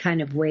 I would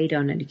kind of wait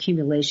on an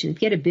accumulation.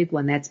 If you get a big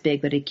one, that's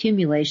big, but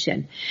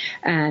accumulation.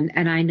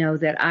 And I know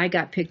that I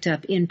got picked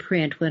up in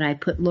print when I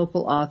put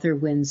local author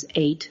wins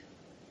 8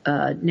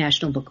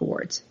 National Book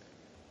Awards.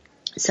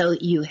 So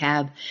you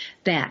have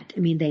that. I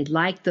mean, they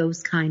like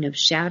those kind of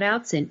shout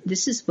outs. And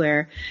this is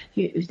where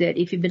that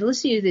if you've been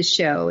listening to this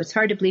show, it's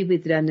hard to believe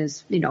we've done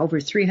this,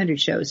 over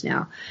 300 shows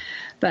now,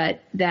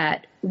 but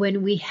that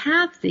when we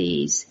have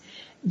these,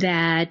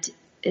 that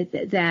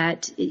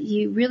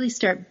you really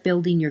start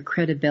building your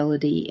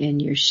credibility in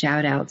your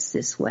shout outs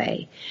this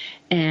way.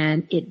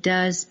 And it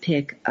does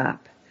pick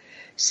up.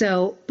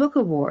 So book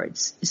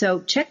awards.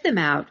 So check them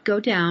out. Go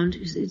down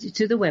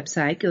to the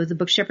website, go to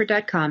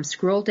thebookshepherd.com,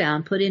 scroll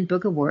down, put in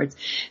book awards,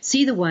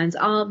 see the ones.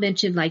 I'll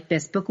mention like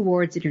Best Book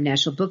Awards,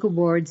 International Book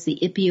Awards, the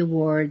IPPY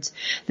Awards,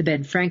 the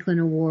Ben Franklin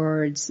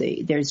Awards,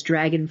 there's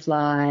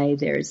Dragonfly,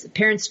 there's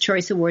Parents'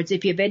 Choice Awards.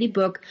 If you have any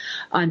book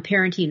on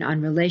parenting,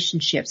 on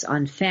relationships,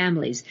 on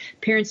families,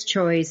 Parents'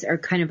 Choice are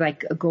kind of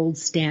like a gold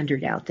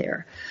standard out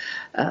there.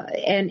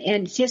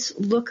 And just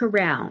look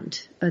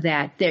around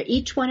that.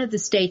 Each one of the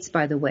states,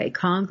 by the way,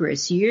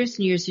 Congress years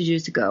and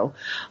years ago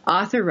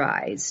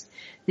authorized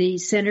the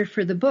Center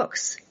for the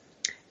Books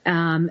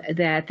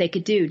that they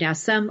could do. Now,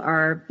 some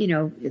are,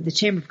 the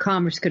Chamber of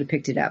Commerce could have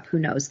picked it up. Who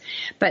knows?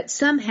 But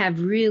some have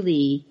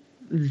really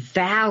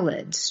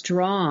valid,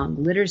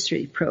 strong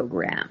literacy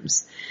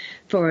programs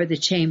for the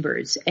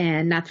chambers,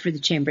 and not for the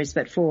chambers,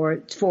 but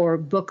for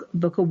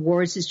book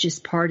awards is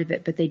just part of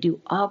it, but they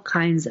do all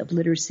kinds of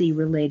literacy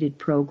related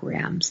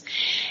programs.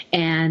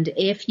 And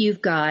if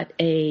you've got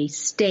a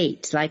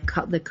state like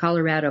the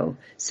Colorado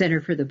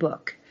Center for the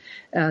Book,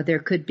 there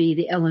could be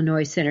the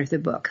Illinois Center for the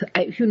Book.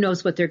 Who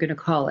knows what they're going to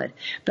call it?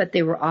 But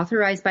they were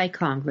authorized by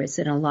Congress,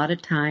 and a lot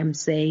of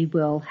times they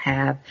will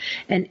have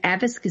an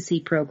advocacy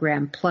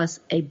program plus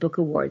a book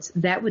awards.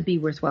 That would be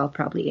worthwhile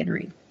probably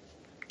entering.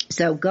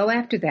 So go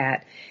after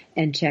that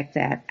and check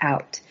that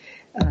out.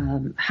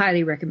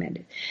 Highly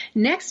recommended.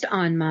 Next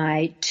on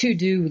my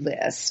to-do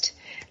list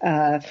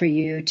for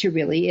you to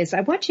really is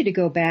I want you to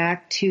go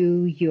back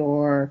to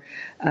your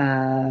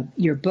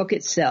book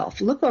itself.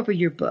 Look over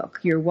your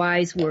book, your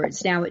wise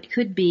words. Now it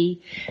could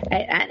be,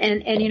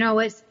 and you know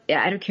what?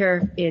 I don't care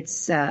if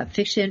it's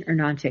fiction or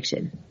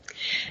nonfiction.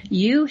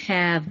 You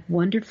have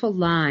wonderful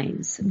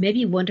lines,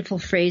 maybe wonderful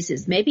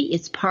phrases. Maybe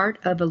it's part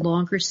of a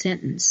longer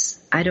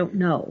sentence. I don't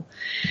know.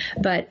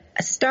 But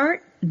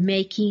start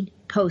making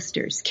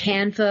posters.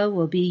 Canva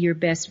will be your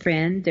best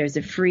friend. There's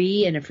a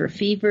free and a for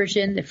fee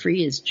version. The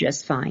free is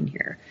just fine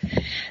here.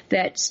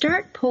 That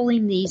start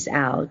pulling these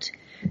out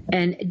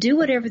and do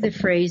whatever the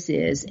phrase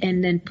is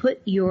and then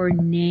put your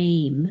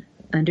name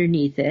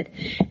underneath it,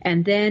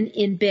 and then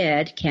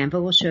embed.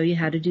 Canva will show you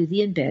how to do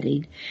the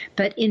embedding,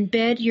 but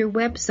embed your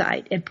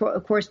website, and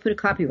of course put a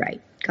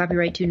copyright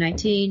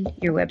 219,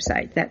 your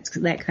website,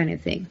 that kind of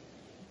thing.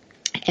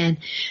 and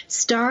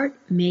start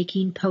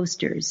making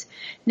posters.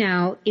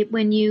 Now,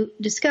 when you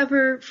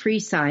discover free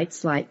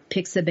sites like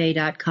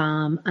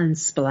pixabay.com,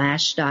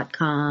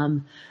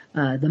 unsplash.com,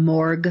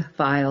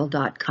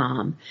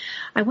 themorguefile.com,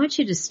 I want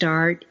you to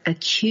start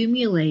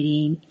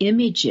accumulating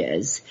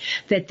images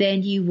that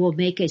then you will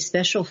make a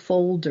special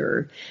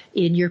folder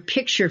in your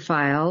picture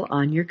file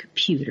on your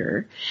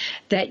computer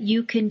that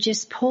you can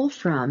just pull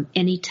from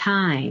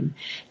anytime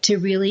to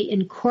really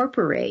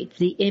incorporate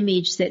the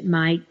image that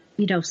might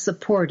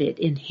support it,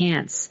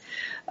 enhance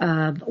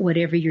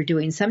whatever you're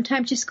doing.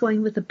 Sometimes just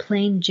going with a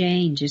plain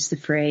Jane, just the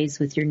phrase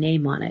with your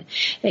name on it.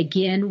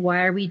 Again,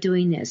 why are we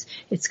doing this?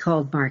 It's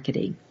called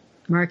marketing.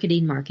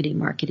 Marketing, marketing,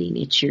 marketing.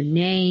 It's your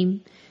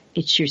name.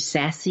 It's your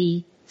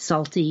sassy,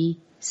 salty,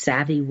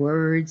 savvy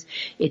words.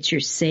 It's your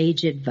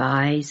sage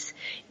advice.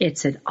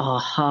 It's an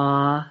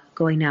aha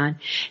going on.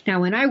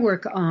 Now, when I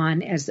work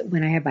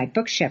when I have my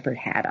book shepherd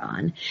hat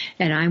on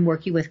and I'm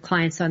working with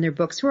clients on their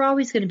books, we're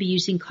always going to be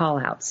using call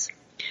outs.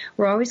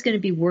 We're always going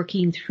to be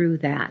working through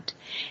that.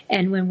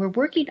 And when we're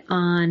working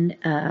on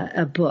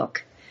a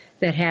book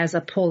that has a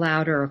pull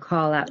out or a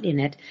call out in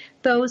it,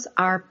 those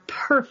are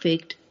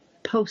perfect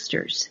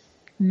posters.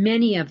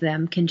 Many of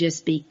them can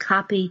just be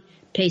copy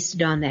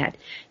pasted on that.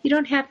 You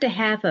don't have to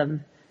have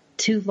them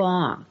too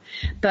long.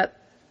 But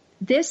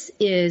I'm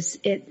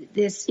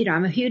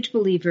a huge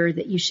believer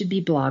that you should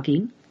be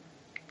blogging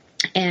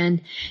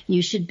and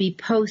you should be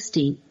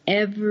posting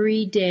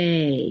every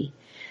day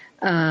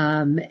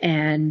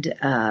and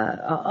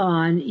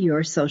on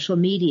your social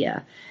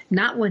media,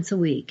 not once a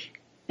week.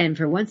 And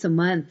for once a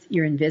month,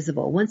 you're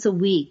invisible. Once a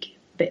week,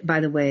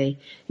 by the way,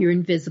 you're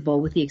invisible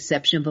with the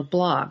exception of a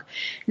blog.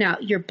 Now,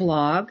 your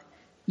blog,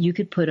 you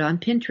could put on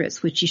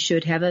Pinterest, which you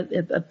should have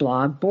a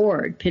blog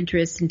board,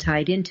 Pinterest and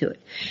tied into it.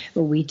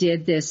 Well, we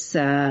did this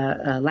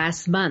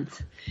last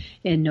month.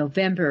 In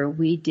November,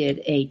 we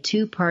did a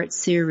 2-part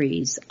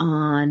series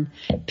on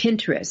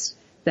Pinterest,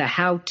 the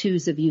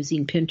how-tos of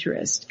using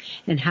Pinterest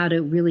and how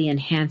to really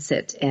enhance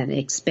it and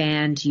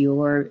expand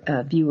your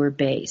viewer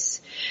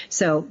base.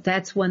 So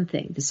that's one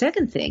thing. The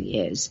second thing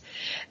is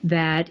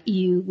that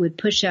you would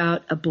push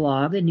out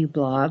a new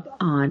blog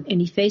on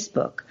any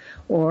Facebook,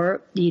 or,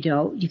 you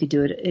could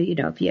do it,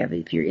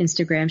 if your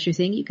Instagram's your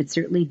thing, you could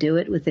certainly do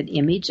it with an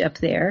image up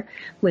there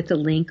with a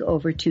link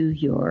over to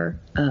your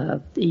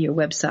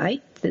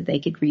website that they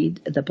could read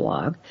the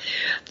blog.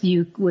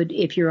 You would,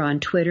 if you're on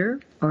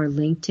Twitter or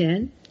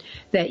LinkedIn,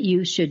 that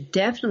you should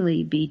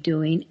definitely be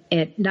doing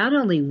it not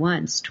only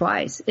once,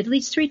 twice, at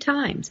least 3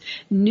 times.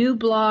 New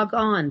blog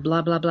on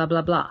blah, blah, blah,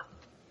 blah, blah.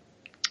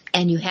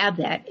 And you have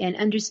that and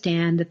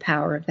understand the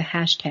power of the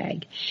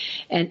hashtag.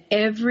 And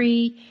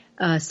every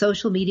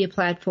social media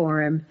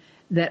platform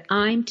that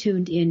I'm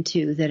tuned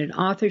into that an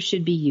author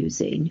should be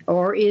using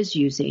or is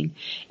using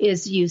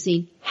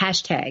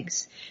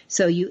hashtags.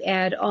 So you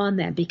add on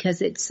that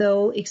because it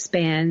so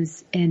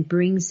expands and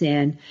brings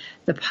in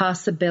the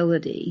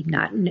possibility,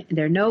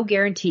 there are no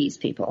guarantees,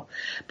 people,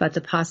 but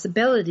the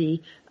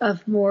possibility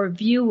of more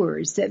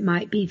viewers that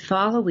might be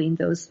following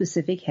those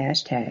specific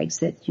hashtags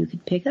that you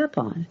could pick up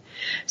on.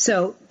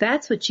 So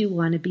that's what you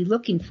want to be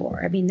looking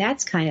for. I mean,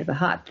 that's kind of the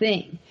hot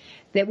thing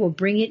that will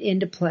bring it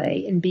into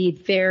play and be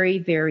very,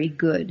 very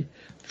good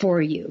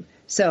for you.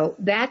 So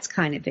that's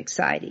kind of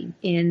exciting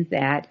in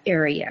that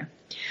area.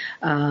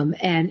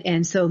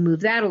 And so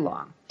move that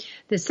along.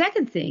 The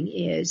second thing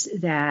is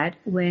that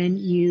when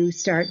you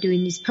start doing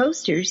these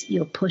posters,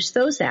 you'll push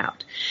those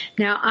out.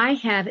 Now, I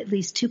have at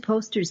least 2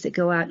 posters that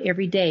go out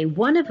every day.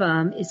 One of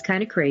them is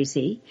kind of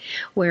crazy,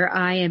 where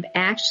I am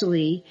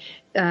actually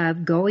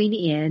going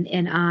in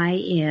and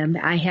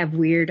I have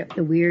weird,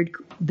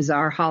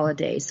 bizarre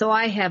holidays. So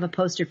I have a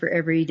poster for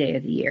every day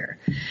of the year,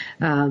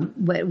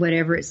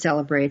 whatever it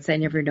celebrates. I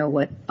never know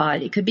what,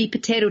 it could be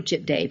potato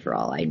chip day for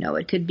all I know.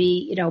 It could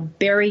be,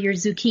 bury your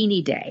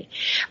zucchini day,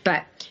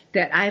 but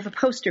that I have a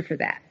poster for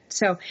that.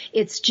 So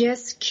it's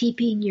just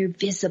keeping your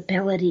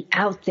visibility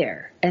out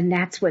there. And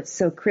that's what's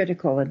so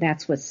critical. And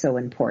that's what's so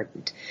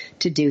important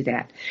to do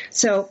that.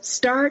 So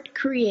start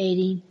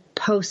creating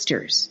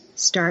posters.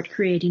 Start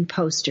creating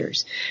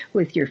posters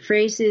with your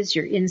phrases,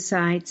 your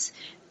insights,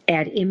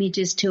 add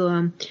images to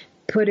them,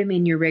 put them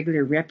in your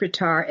regular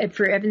repertoire. And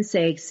for heaven's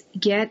sakes,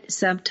 get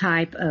some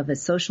type of a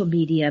social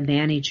media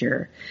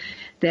manager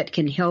that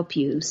can help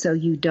you so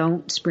you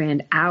don't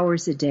spend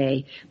hours a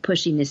day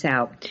pushing this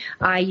out.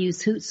 I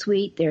use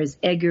Hootsuite. There's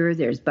Edgar.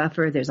 There's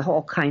Buffer. There's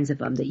all kinds of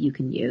them that you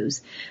can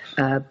use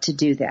to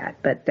do that.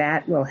 But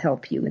that will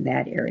help you in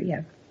that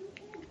area.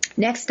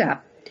 Next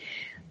up,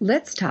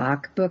 let's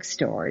talk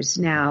bookstores.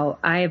 Now,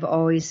 I have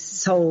always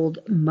sold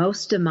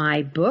most of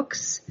my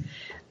books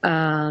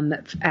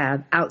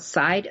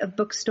outside of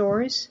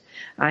bookstores.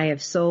 I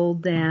have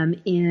sold them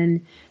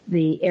in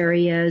the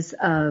areas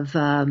of,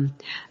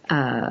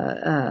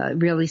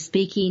 really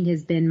speaking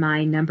has been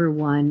my number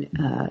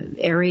one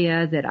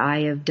area that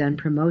I have done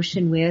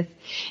promotion with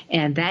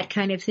and that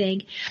kind of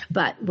thing.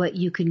 But what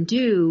you can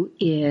do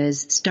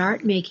is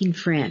start making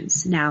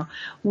friends. Now,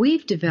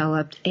 we've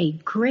developed a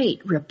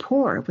great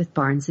rapport with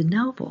Barnes &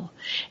 Noble.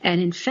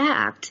 And in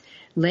fact,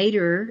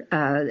 later,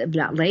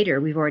 not later,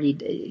 we've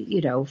already,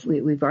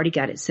 we've already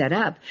got it set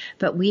up,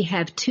 but we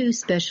have 2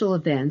 special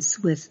events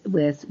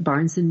with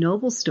Barnes &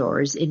 Noble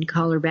stores in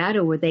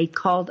Colorado where they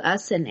called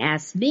us and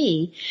asked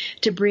me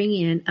to bring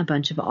in a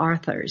bunch of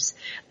authors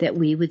that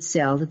we would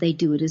sell, that they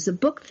do it as a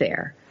book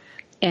fair.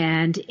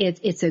 And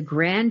it's a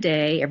grand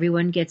day.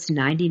 Everyone gets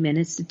 90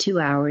 minutes to 2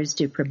 hours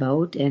to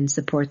promote and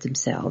support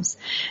themselves.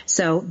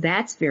 So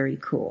that's very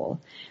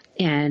cool.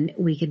 And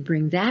we can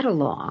bring that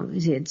along.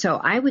 So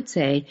I would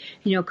say,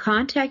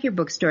 contact your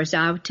bookstores.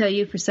 Now, I would tell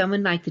you, for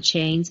someone like the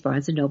chains,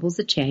 Barnes & Noble's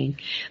a chain,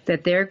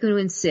 that they're going to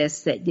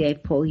insist that they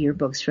pull your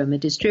books from a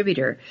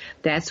distributor.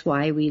 That's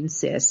why we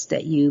insist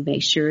that you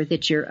make sure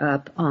that you're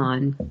up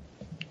on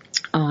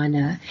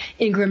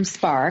Ingram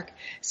Spark,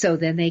 so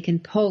then they can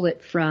pull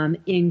it from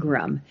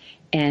Ingram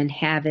and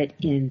have it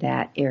in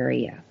that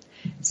area.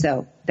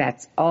 So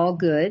that's all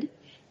good,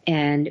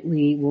 and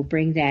we will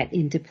bring that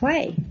into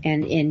play,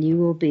 and you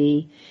will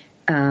be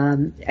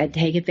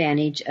take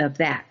advantage of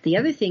that. The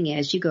other thing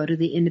is, you go to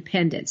the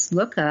independents,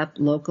 look up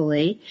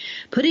locally,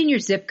 put in your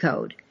zip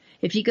code.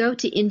 If you go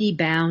to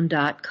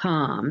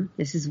indiebound.com,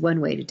 this is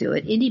one way to do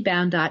it,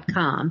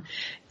 indiebound.com,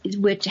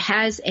 which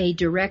has a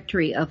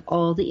directory of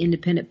all the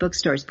independent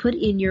bookstores. Put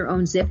in your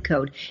own zip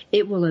code.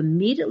 It will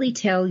immediately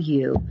tell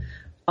you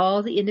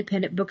all the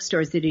independent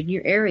bookstores that are in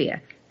your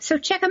area. So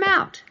check them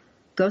out.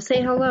 Go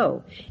say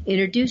hello.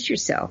 Introduce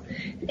yourself.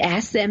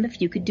 Ask them if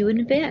you could do an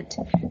event.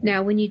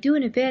 Now, when you do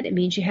an event, it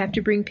means you have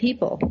to bring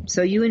people.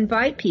 So you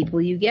invite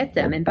people, you get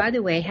them. And by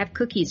the way, have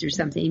cookies or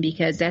something,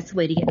 because that's the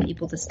way to get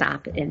people to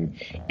stop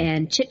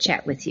and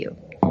chit-chat with you.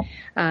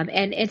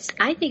 And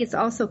I think it's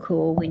also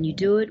cool when you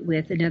do it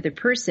with another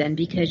person,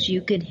 because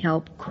you can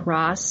help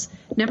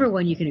number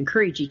one, you can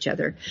encourage each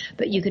other,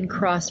 but you can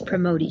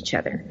cross-promote each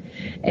other.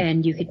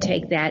 And you could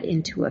take that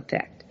into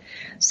effect.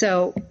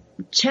 So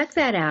check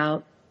that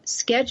out.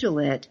 Schedule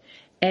it,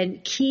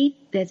 and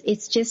keep that.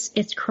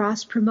 It's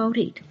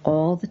cross-promoting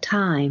all the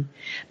time.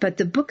 But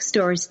the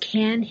bookstores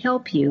can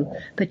help you,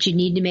 but you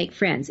need to make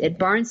friends. At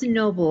Barnes &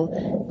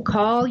 Noble,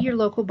 call your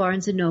local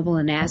Barnes & Noble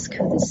and ask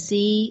who the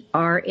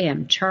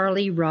CRM,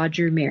 Charlie,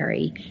 Roger,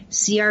 Mary,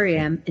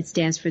 CRM, it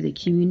stands for the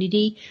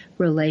Community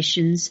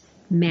Relations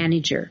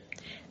Manager.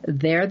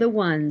 They're the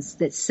ones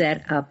that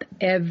set up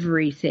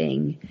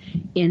everything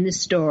in the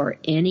store,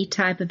 any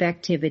type of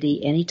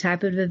activity, any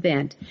type of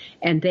event,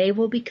 and they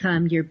will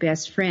become your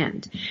best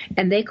friend.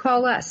 And they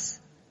call us,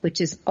 which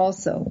is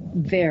also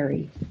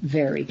very,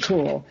 very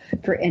cool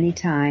for any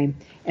time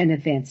an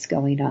event's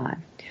going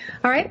on.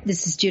 All right,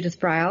 this is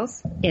Judith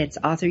Briles. It's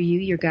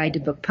AuthorU, your guide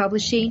to book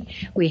publishing.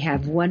 We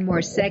have one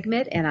more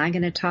segment, and I'm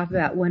going to talk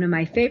about one of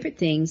my favorite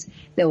things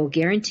that will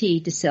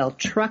guarantee to sell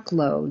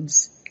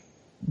truckloads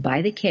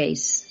by the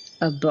case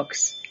of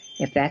books.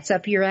 If that's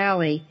up your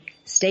alley,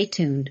 stay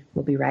tuned.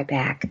 We'll be right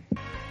back.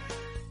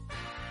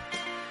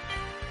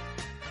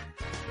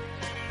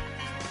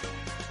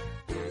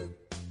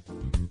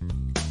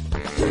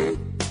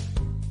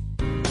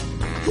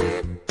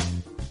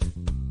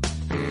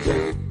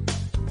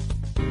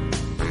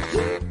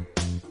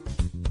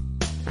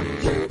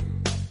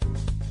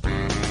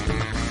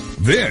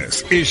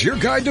 This is your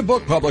guide to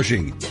book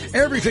publishing.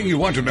 Everything you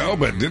want to know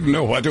but didn't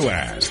know what to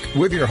ask.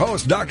 With your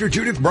host, Dr.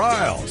 Judith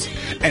Briles.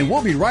 And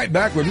we'll be right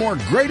back with more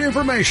great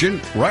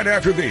information right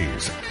after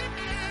these.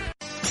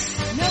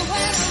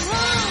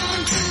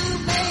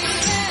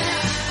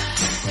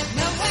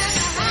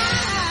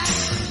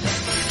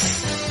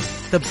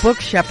 The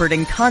book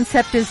shepherding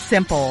concept is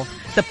simple.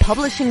 The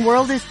publishing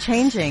world is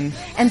changing,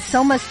 and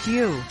so must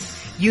you.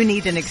 You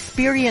need an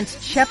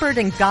experienced shepherd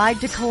and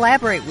guide to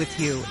collaborate with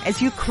you as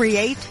you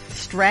create,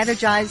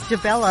 strategize,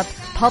 develop,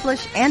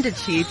 publish, and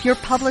achieve your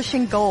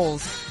publishing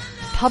goals.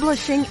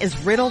 Publishing is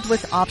riddled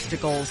with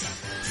obstacles,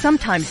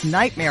 sometimes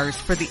nightmares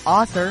for the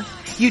author.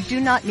 You do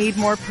not need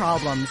more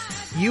problems.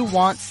 You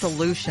want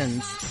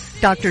solutions.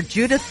 Dr.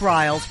 Judith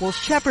Briles will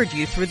shepherd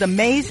you through the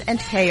maze and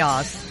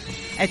chaos.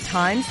 At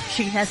times,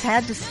 she has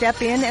had to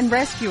step in and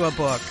rescue a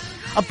book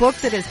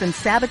that has been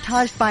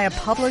sabotaged by a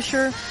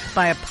publisher,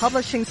 by a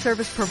publishing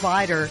service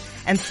provider,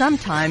 and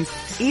sometimes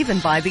even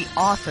by the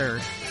author.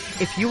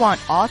 If you want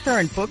author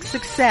and book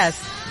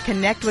success,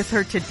 connect with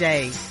her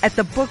today at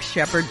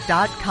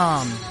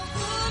thebookshepherd.com.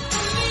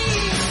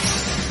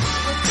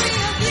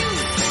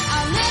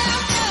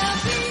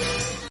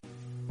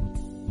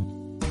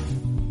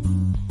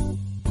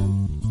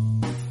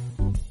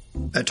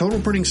 At Total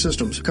Printing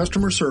Systems,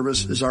 customer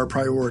service is our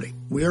priority.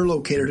 We are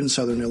located in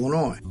Southern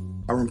Illinois.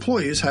 Our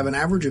employees have an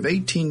average of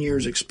 18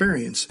 years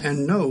experience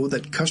and know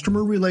that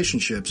customer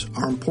relationships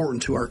are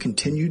important to our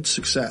continued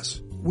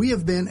success. We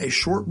have been a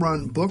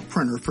short-run book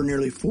printer for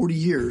nearly 40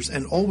 years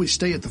and always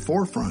stay at the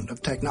forefront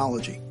of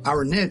technology.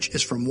 Our niche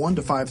is from 1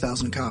 to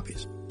 5,000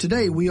 copies.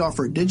 Today, we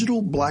offer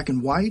digital, black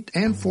and white,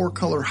 and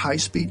 4-color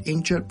high-speed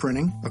inkjet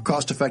printing, a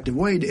cost-effective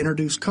way to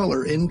introduce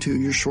color into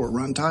your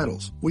short-run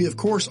titles. We, of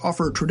course,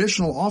 offer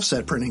traditional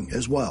offset printing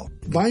as well.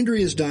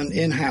 Bindery is done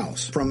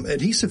in-house, from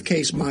adhesive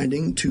case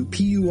binding to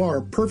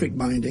PUR perfect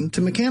binding to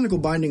mechanical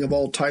binding of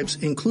all types,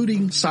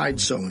 including side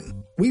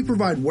sewing. We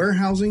provide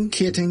warehousing,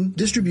 kitting,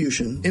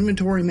 distribution,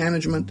 inventory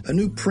management, a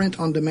new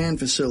print-on-demand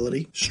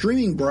facility,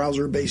 streaming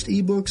browser-based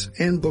ebooks,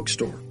 and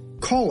bookstore.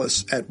 Call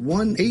us at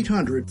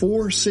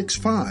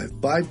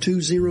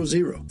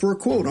 1-800-465-5200 for a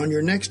quote on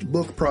your next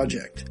book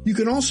project. You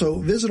can also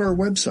visit our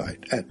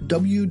website at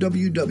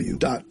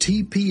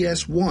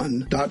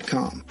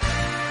www.tps1.com.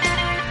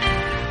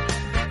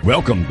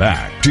 Welcome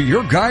back to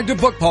your guide to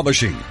book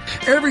publishing.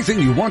 Everything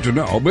you want to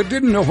know but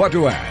didn't know what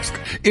to ask.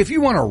 If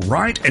you want to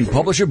write and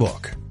publish a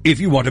book, if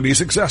you want to be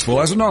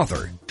successful as an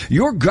author,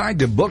 your guide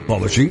to book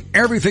publishing,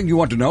 everything you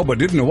want to know but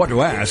didn't know what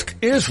to ask,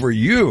 is for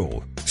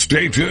you.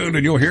 Stay tuned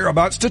and you'll hear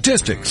about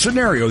statistics,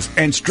 scenarios,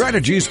 and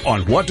strategies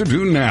on what to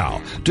do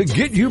now to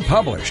get you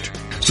published.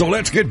 So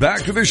let's get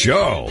back to the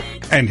show.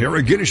 And here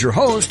again is your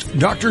host,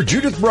 Dr.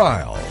 Judith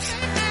Briles.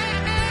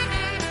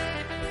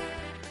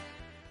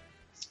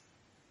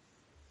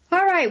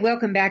 All right,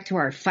 welcome back to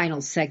our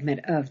final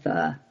segment of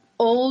the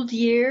old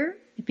year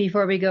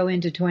before we go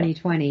into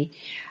 2020.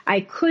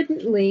 I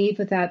couldn't leave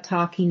without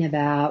talking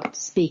about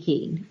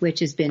speaking, which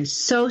has been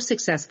so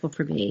successful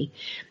for me.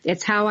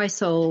 It's how I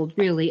sold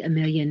really 1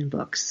 million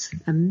books,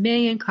 1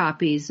 million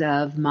copies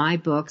of my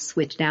books,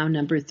 which now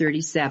number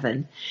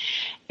 37.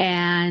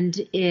 And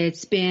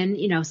it's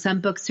been,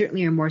 some books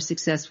certainly are more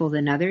successful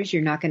than others.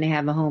 You're not going to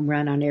have a home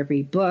run on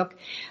every book.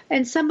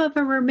 And some of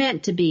them are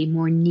meant to be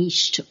more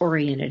niche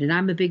oriented. And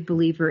I'm a big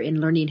believer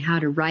in learning how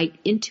to write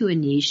into a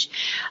niche.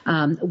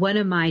 One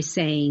of my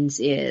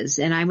sayings is,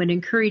 and I would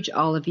encourage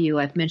all of you,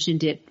 I've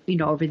mentioned it,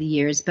 over the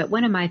years, but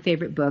one of my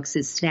favorite books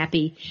is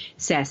Snappy,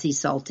 Sassy,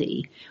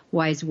 Salty,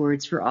 Wise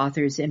Words for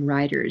Authors and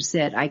Writers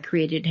that I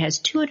created. It has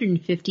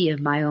 250 of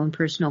my own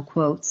personal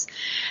quotes.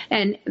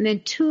 And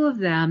then 2 of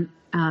them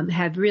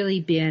have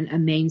really been a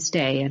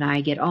mainstay, and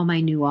I get all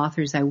my new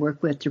authors I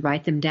work with to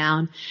write them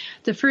down.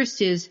 The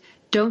first is,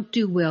 don't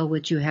do well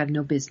what you have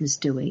no business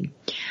doing.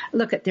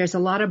 Look, there's a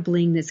lot of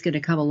bling that's going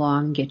to come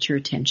along and get your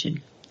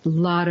attention. A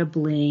lot of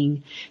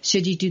bling.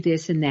 Should you do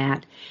this and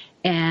that?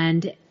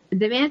 And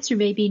the answer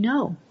may be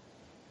no.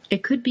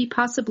 It could be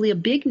possibly a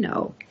big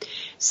no.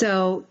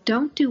 So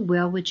don't do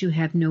well what you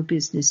have no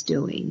business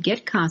doing.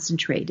 Get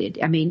concentrated.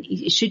 I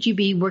mean, should you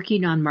be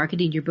working on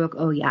marketing your book?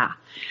 Oh, yeah.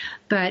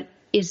 But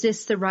is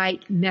this the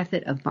right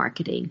method of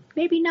marketing?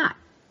 Maybe not.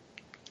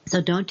 So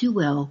don't do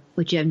well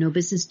what you have no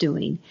business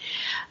doing.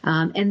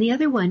 And the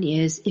other one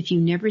is, if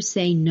you never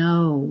say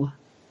no,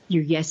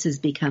 your yeses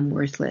become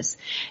worthless.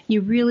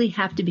 You really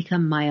have to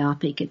become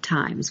myopic at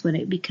times when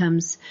it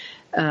becomes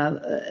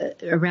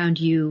around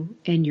you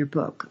and your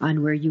book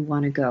on where you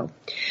want to go.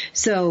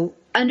 So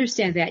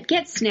understand that.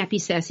 Get snappy,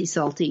 sassy,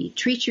 salty.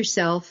 Treat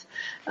yourself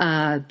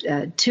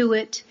to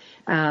it.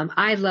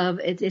 I love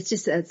it.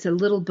 It's a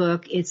little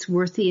book. It's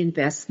worth the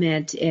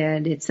investment,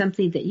 and it's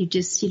something that you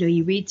just,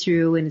 you read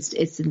through, and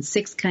it's in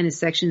 6 kind of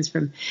sections,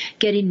 from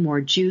getting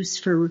more juice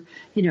for,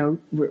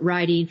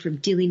 writing, from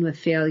dealing with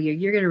failure.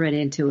 You're going to run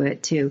into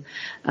it, to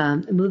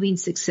moving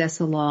success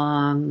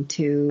along,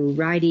 to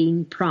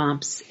writing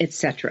prompts,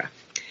 etc.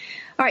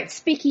 All right.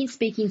 Speaking.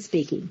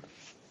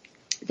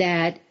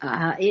 That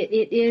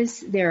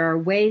there are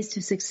ways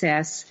to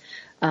success.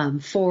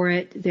 For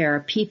it. There are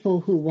people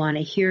who want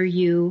to hear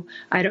you.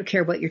 I don't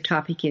care what your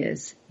topic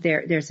is.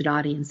 There's an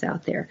audience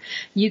out there.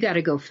 You got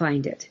to go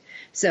find it.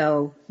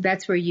 So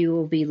that's where you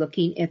will be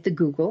looking at the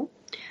Google,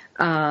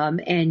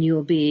 and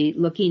you'll be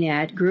looking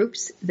at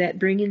groups that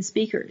bring in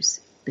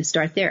speakers. Let's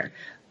start there.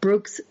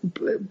 Groups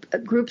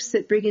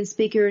that bring in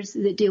speakers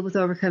that deal with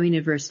overcoming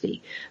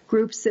adversity.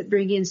 Groups that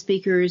bring in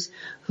speakers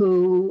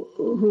who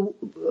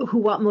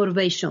want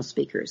motivational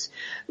speakers.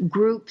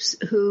 Groups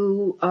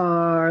who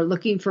are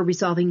looking for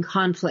resolving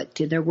conflict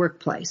in their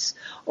workplace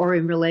or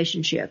in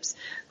relationships.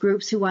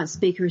 Groups who want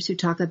speakers who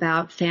talk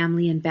about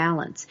family and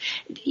balance.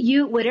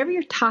 Whatever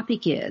your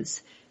topic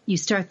is, you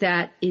start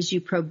that as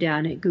you probe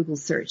down at Google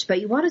search.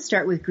 But you want to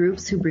start with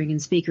groups who bring in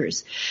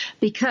speakers,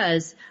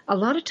 because a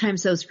lot of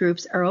times those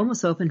groups are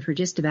almost open for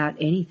just about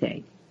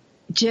anything.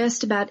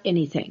 Just about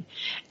anything.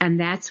 And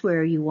that's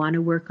where you want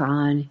to work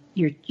on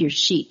your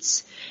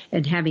sheets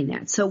and having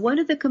that. So one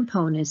of the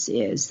components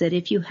is that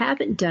if you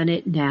haven't done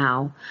it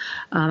now,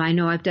 I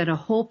know I've done a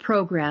whole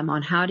program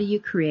on how do you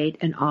create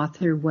an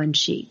author one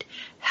sheet.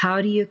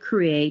 How do you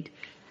create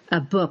a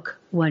book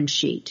one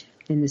sheet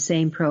in the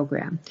same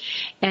program.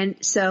 And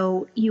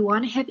so you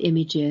want to have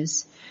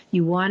images.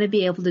 You want to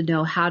be able to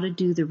know how to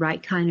do the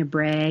right kind of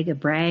brag. A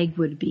brag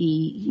would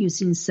be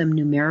using some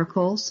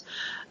numericals,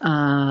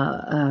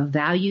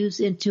 values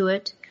into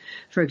it.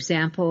 For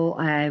example,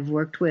 I've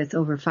worked with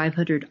over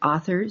 500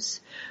 authors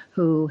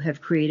who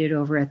have created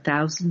over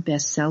 1,000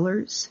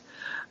 bestsellers,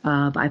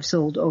 I've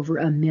sold over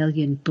 1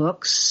 million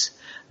books.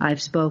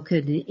 I've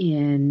spoken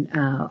in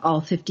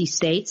all 50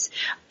 states.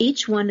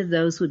 Each one of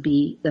those would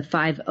be the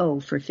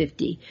 50 for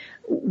 50.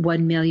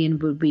 1 million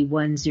would be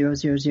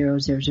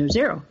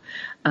 1,000,000.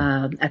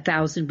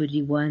 1,000 would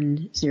be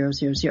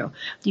 1,000.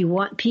 You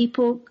want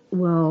people,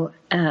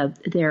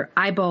 their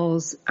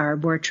eyeballs are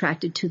more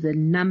attracted to the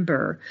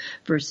number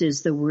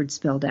versus the word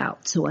spelled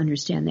out. So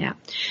understand that.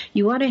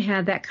 You want to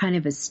have that kind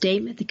of a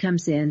statement that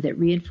comes in that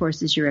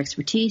reinforces your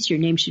expertise. Your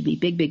name should be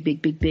big, big,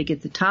 big, big, big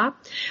at the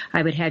top.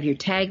 I would have your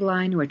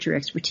tagline, what your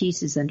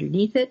expertise is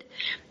underneath it.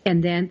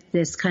 And then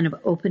this kind of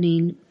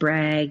opening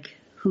brag,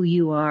 who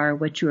you are,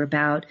 what you're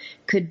about.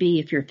 Could be,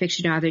 if you're a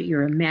fiction author,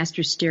 you're a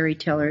master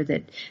storyteller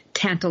that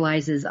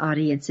tantalizes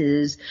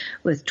audiences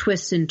with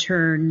twists and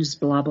turns,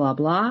 blah, blah,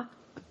 blah.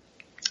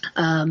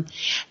 Then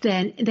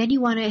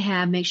you want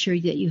to make sure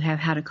that you have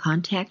how to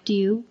contact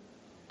you,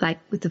 like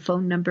with the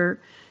phone number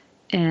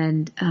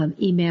and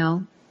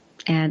email,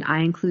 and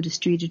I include a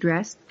street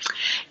address.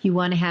 You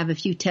want to have a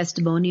few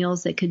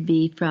testimonials that could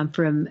be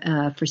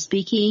for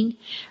speaking,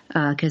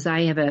 because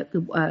I have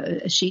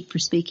a sheet for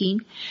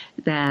speaking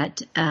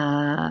that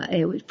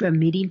from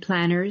meeting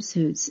planners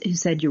who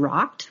said you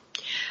rocked.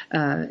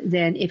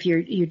 Then if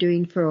you're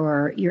doing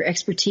for your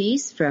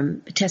expertise, from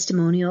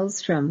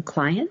testimonials from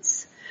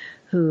clients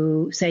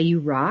who say you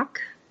rock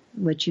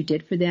what you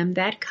did for them,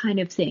 that kind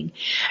of thing.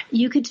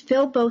 You could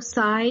fill both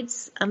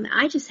sides.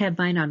 I just have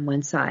mine on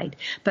one side,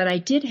 but I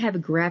did have a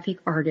graphic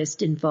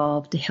artist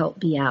involved to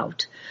help me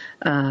out,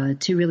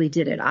 to really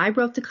did it. I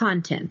wrote the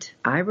content,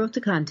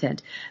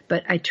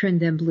 but I turned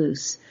them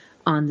loose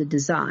on the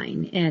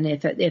design. And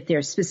if there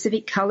are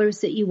specific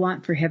colors that you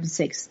want, for heaven's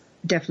sakes,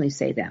 definitely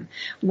say them.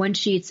 One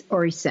sheets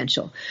are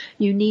essential.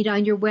 You need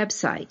on your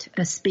website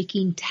a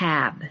speaking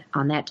tab.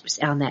 On that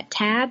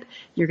tab,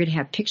 you're going to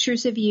have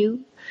pictures of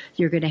you.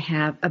 You're going to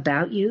have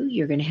about you.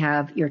 You're going to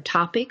have your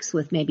topics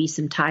with maybe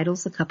some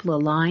titles, a couple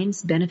of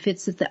lines,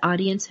 benefits that the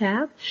audience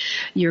have.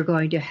 You're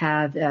going to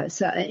have an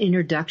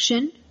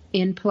introduction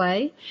in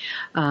play.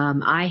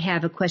 I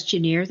have a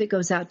questionnaire that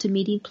goes out to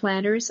meeting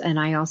planners, and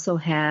I also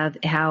have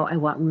how I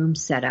want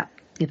rooms set up,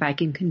 if I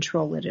can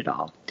control it at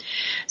all.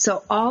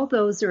 So all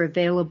those are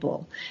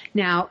available.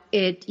 Now,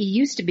 it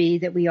used to be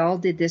that we all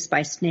did this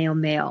by snail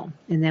mail.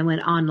 And then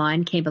when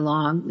online came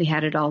along, we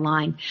had it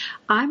online.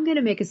 I'm going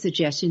to make a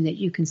suggestion that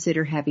you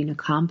consider having a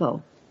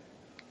combo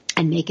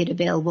and make it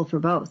available for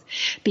both.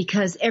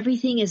 Because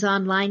everything is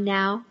online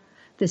now.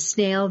 The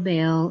snail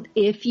mail,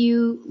 if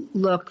you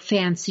look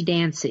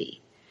fancy-dancy,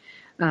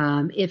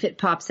 if it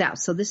pops out.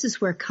 So this is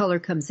where color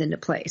comes into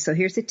play. So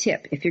here's a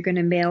tip. If you're going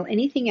to mail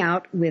anything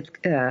out with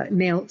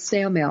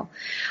snail mail,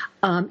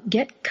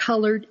 get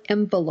colored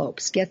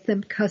envelopes. Get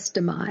them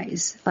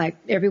customized. Like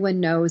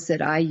everyone knows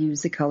that I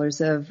use the colors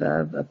of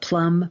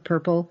plum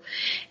purple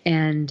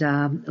and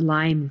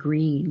lime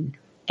green.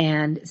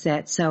 And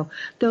so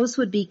those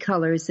would be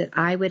colors that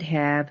I would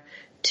have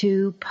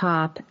to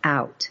pop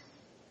out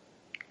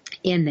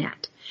in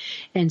that.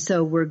 And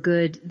so we're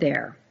good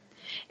there.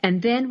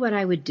 And then what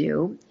I would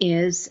do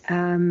is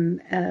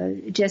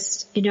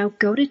just,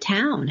 go to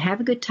town, have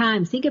a good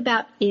time. Think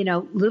about,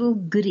 little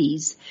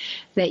goodies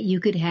that you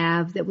could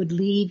have that would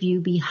leave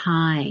you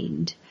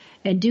behind.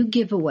 And do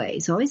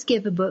giveaways. Always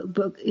give a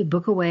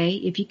book away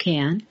if you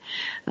can.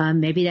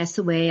 Maybe that's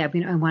the way I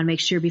want to make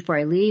sure before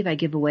I leave I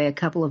give away a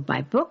couple of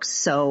my books.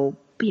 So,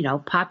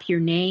 pop your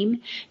name,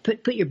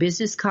 put your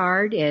business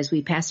card as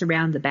we pass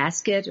around the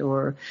basket,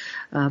 or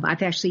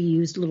I've actually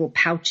used little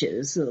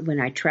pouches when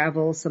I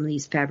travel, some of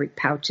these fabric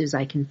pouches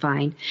I can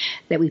find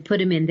that we put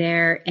them in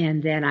there,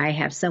 and then I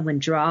have someone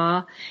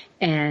draw,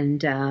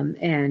 and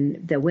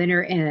the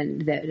winner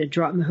and the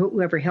draw,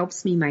 whoever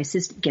helps me, my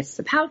assistant gets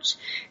the pouch,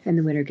 and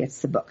the winner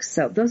gets the book.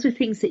 So those are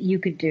things that you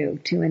could do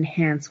to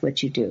enhance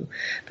what you do.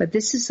 But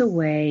this is a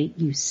way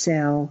you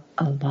sell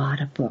a lot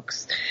of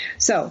books.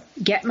 So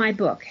get my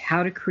book,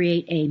 How to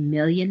Create a $1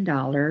 Million,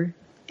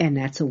 and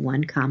that's a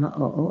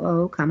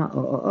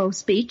 1,000,000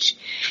 speech.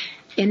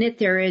 In it,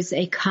 there is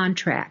a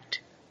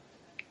contract.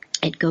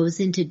 It goes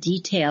into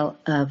detail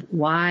of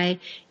why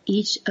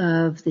each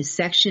of the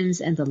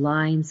sections and the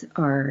lines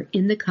are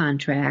in the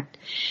contract.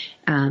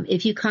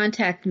 If you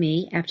contact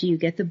me after you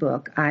get the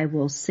book, I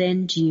will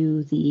send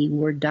you the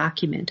Word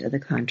document of the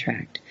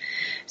contract.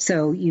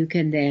 So you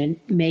can then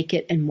make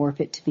it and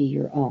morph it to be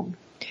your own.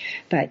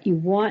 But you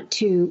want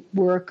to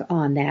work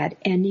on that,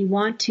 and you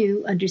want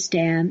to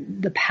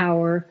understand the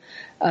power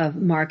of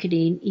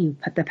marketing,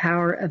 the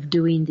power of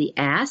doing the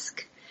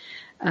ask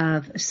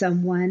of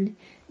someone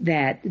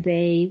that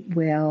they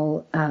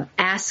will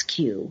ask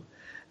you.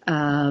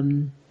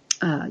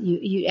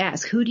 You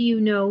ask, who do you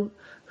know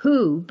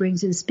who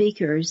brings in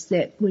speakers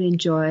that would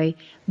enjoy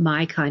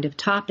my kind of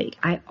topic?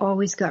 I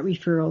always got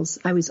referrals.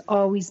 I was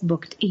always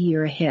booked a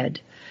year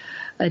ahead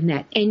of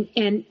that.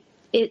 And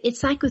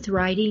it's like with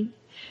writing.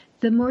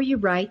 The more you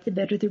write, the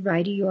better the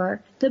writer you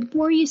are. The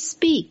more you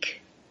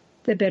speak,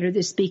 the better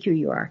the speaker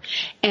you are.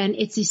 And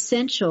it's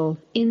essential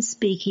in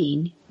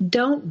speaking,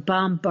 don't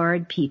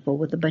bombard people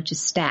with a bunch of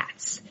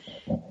stats.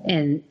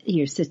 and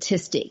your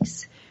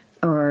statistics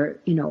or,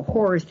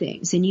 horror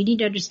things. And you need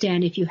to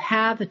understand if you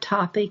have a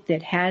topic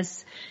that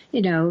has,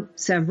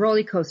 some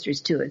roller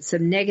coasters to it,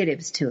 some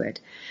negatives to it,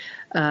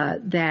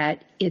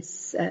 that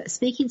it's,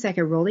 speaking's like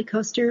a roller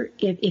coaster.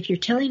 If you're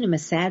telling them a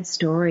sad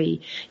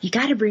story, you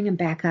got to bring them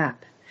back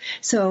up.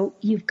 So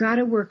you've got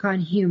to work on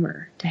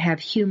humor, to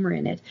have humor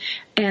in it,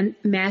 and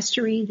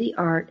mastering the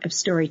art of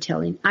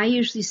storytelling. I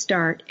usually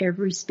start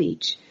every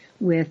speech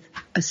with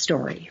a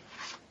story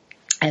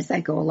as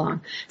I go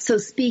along. So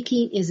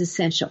speaking is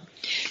essential.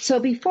 So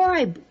before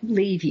I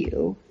leave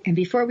you and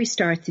before we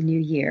start the new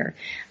year,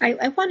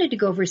 I wanted to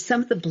go over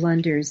some of the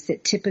blunders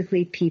that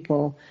typically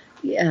people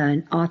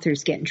and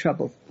authors get in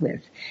trouble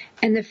with.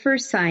 And the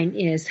first sign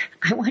is,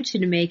 I want you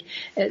to make,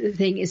 the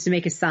thing is to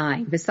make a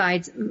sign.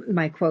 Besides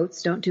my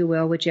quotes, don't do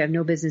well what you have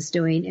no business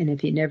doing, and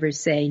if you never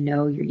say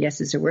no, your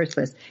yeses are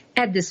worthless.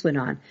 Add this one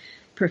on.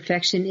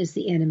 Perfection is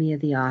the enemy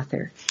of the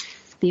author.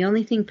 The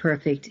only thing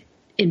perfect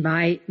in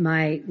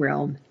my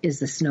realm is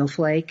the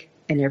snowflake,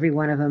 and every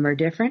one of them are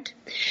different.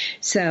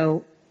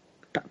 So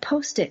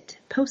post it.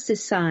 Post a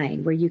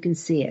sign where you can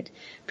see it.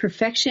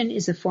 Perfection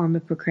is a form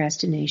of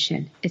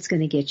procrastination. It's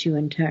going to get you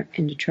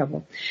into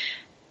trouble.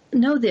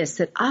 Know this,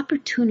 that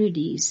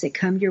opportunities that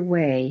come your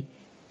way,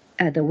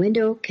 the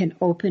window can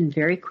open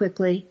very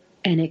quickly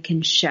and it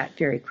can shut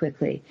very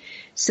quickly.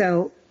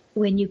 So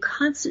when you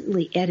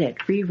constantly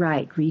edit,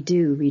 rewrite,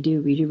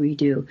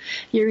 redo,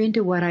 you're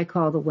into what I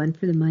call the 1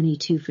 for the money,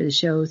 2 for the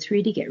show,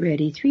 3 to get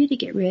ready, 3 to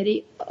get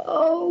ready,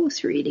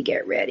 3 to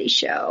get ready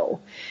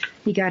show.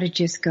 You got to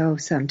just go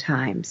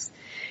sometimes.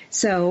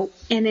 So,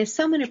 and if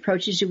someone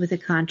approaches you with a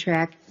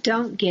contract,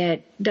 don't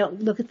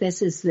look at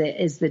this as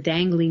the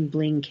dangling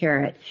bling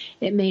carrot.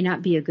 It may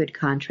not be a good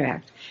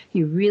contract.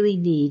 You really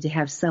need to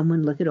have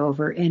someone look it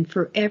over, and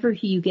forever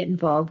who you get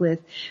involved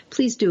with,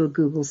 please do a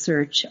Google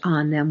search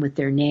on them with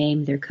their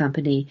name, their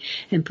company,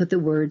 and put the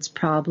words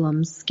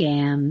problems,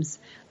 scams,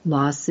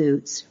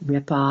 lawsuits,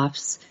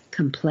 rip-offs,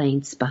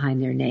 complaints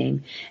behind their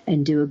name,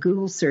 and do a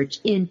Google search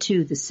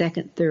into the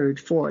 2nd, 3rd,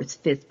 4th,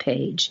 5th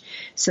page.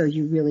 So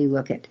you really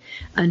look at.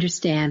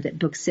 Understand that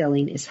book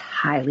selling is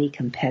highly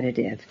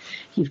competitive.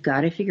 You've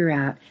got to figure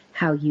out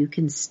how you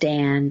can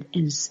stand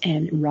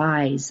and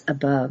rise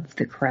above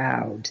the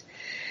crowd.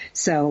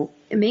 So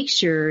make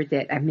sure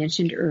that I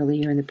mentioned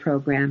earlier in the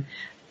program,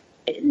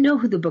 know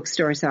who the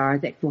bookstores are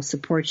that will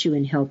support you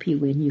and help you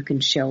when you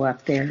can show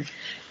up there.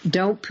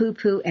 Don't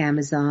poo-poo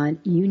Amazon.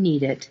 You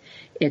need it.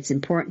 It's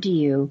important to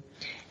you.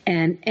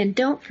 And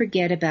don't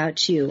forget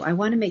about you. I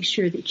want to make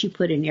sure that you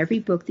put in every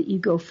book that you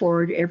go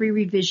forward, every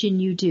revision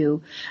you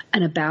do,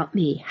 an about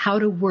me, how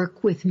to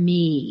work with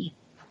me,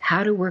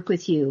 how to work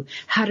with you,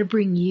 how to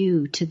bring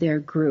you to their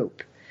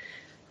group.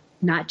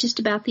 Not just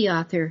about the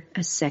author,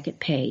 a second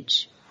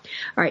page.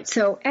 All right,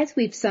 so as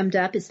we've summed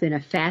up, it's been a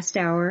fast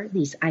hour.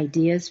 These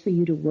ideas for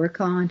you to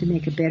work on to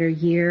make a better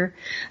year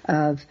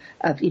of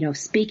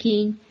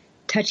speaking,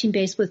 touching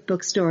base with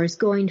bookstores,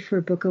 going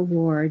for book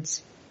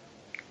awards,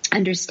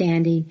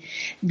 understanding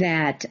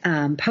that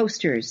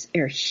posters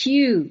are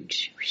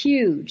huge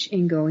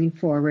in going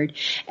forward,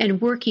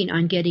 and working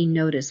on getting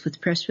notice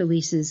with press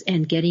releases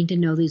and getting to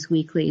know these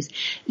weeklies.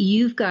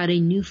 You've got a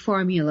new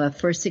formula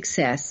for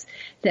success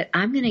that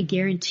I'm going to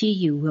guarantee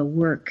you will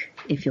work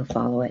if you'll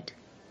follow it.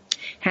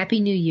 Happy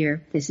New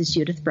Year. This is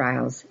Judith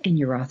Briles, and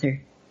your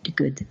author to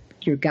good,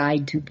 your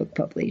guide to book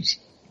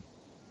publishing.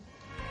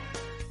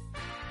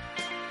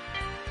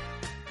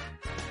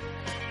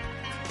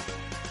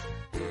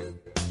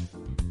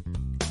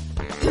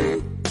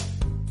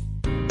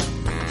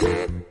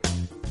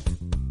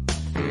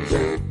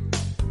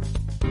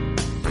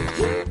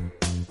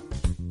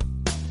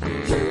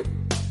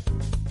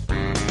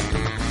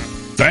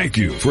 Thank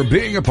you for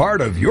being a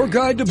part of Your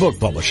Guide to Book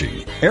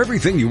Publishing.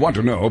 Everything you want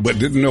to know but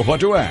didn't know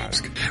what to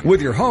ask.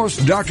 With your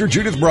host, Dr.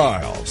 Judith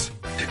Briles.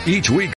 Each week,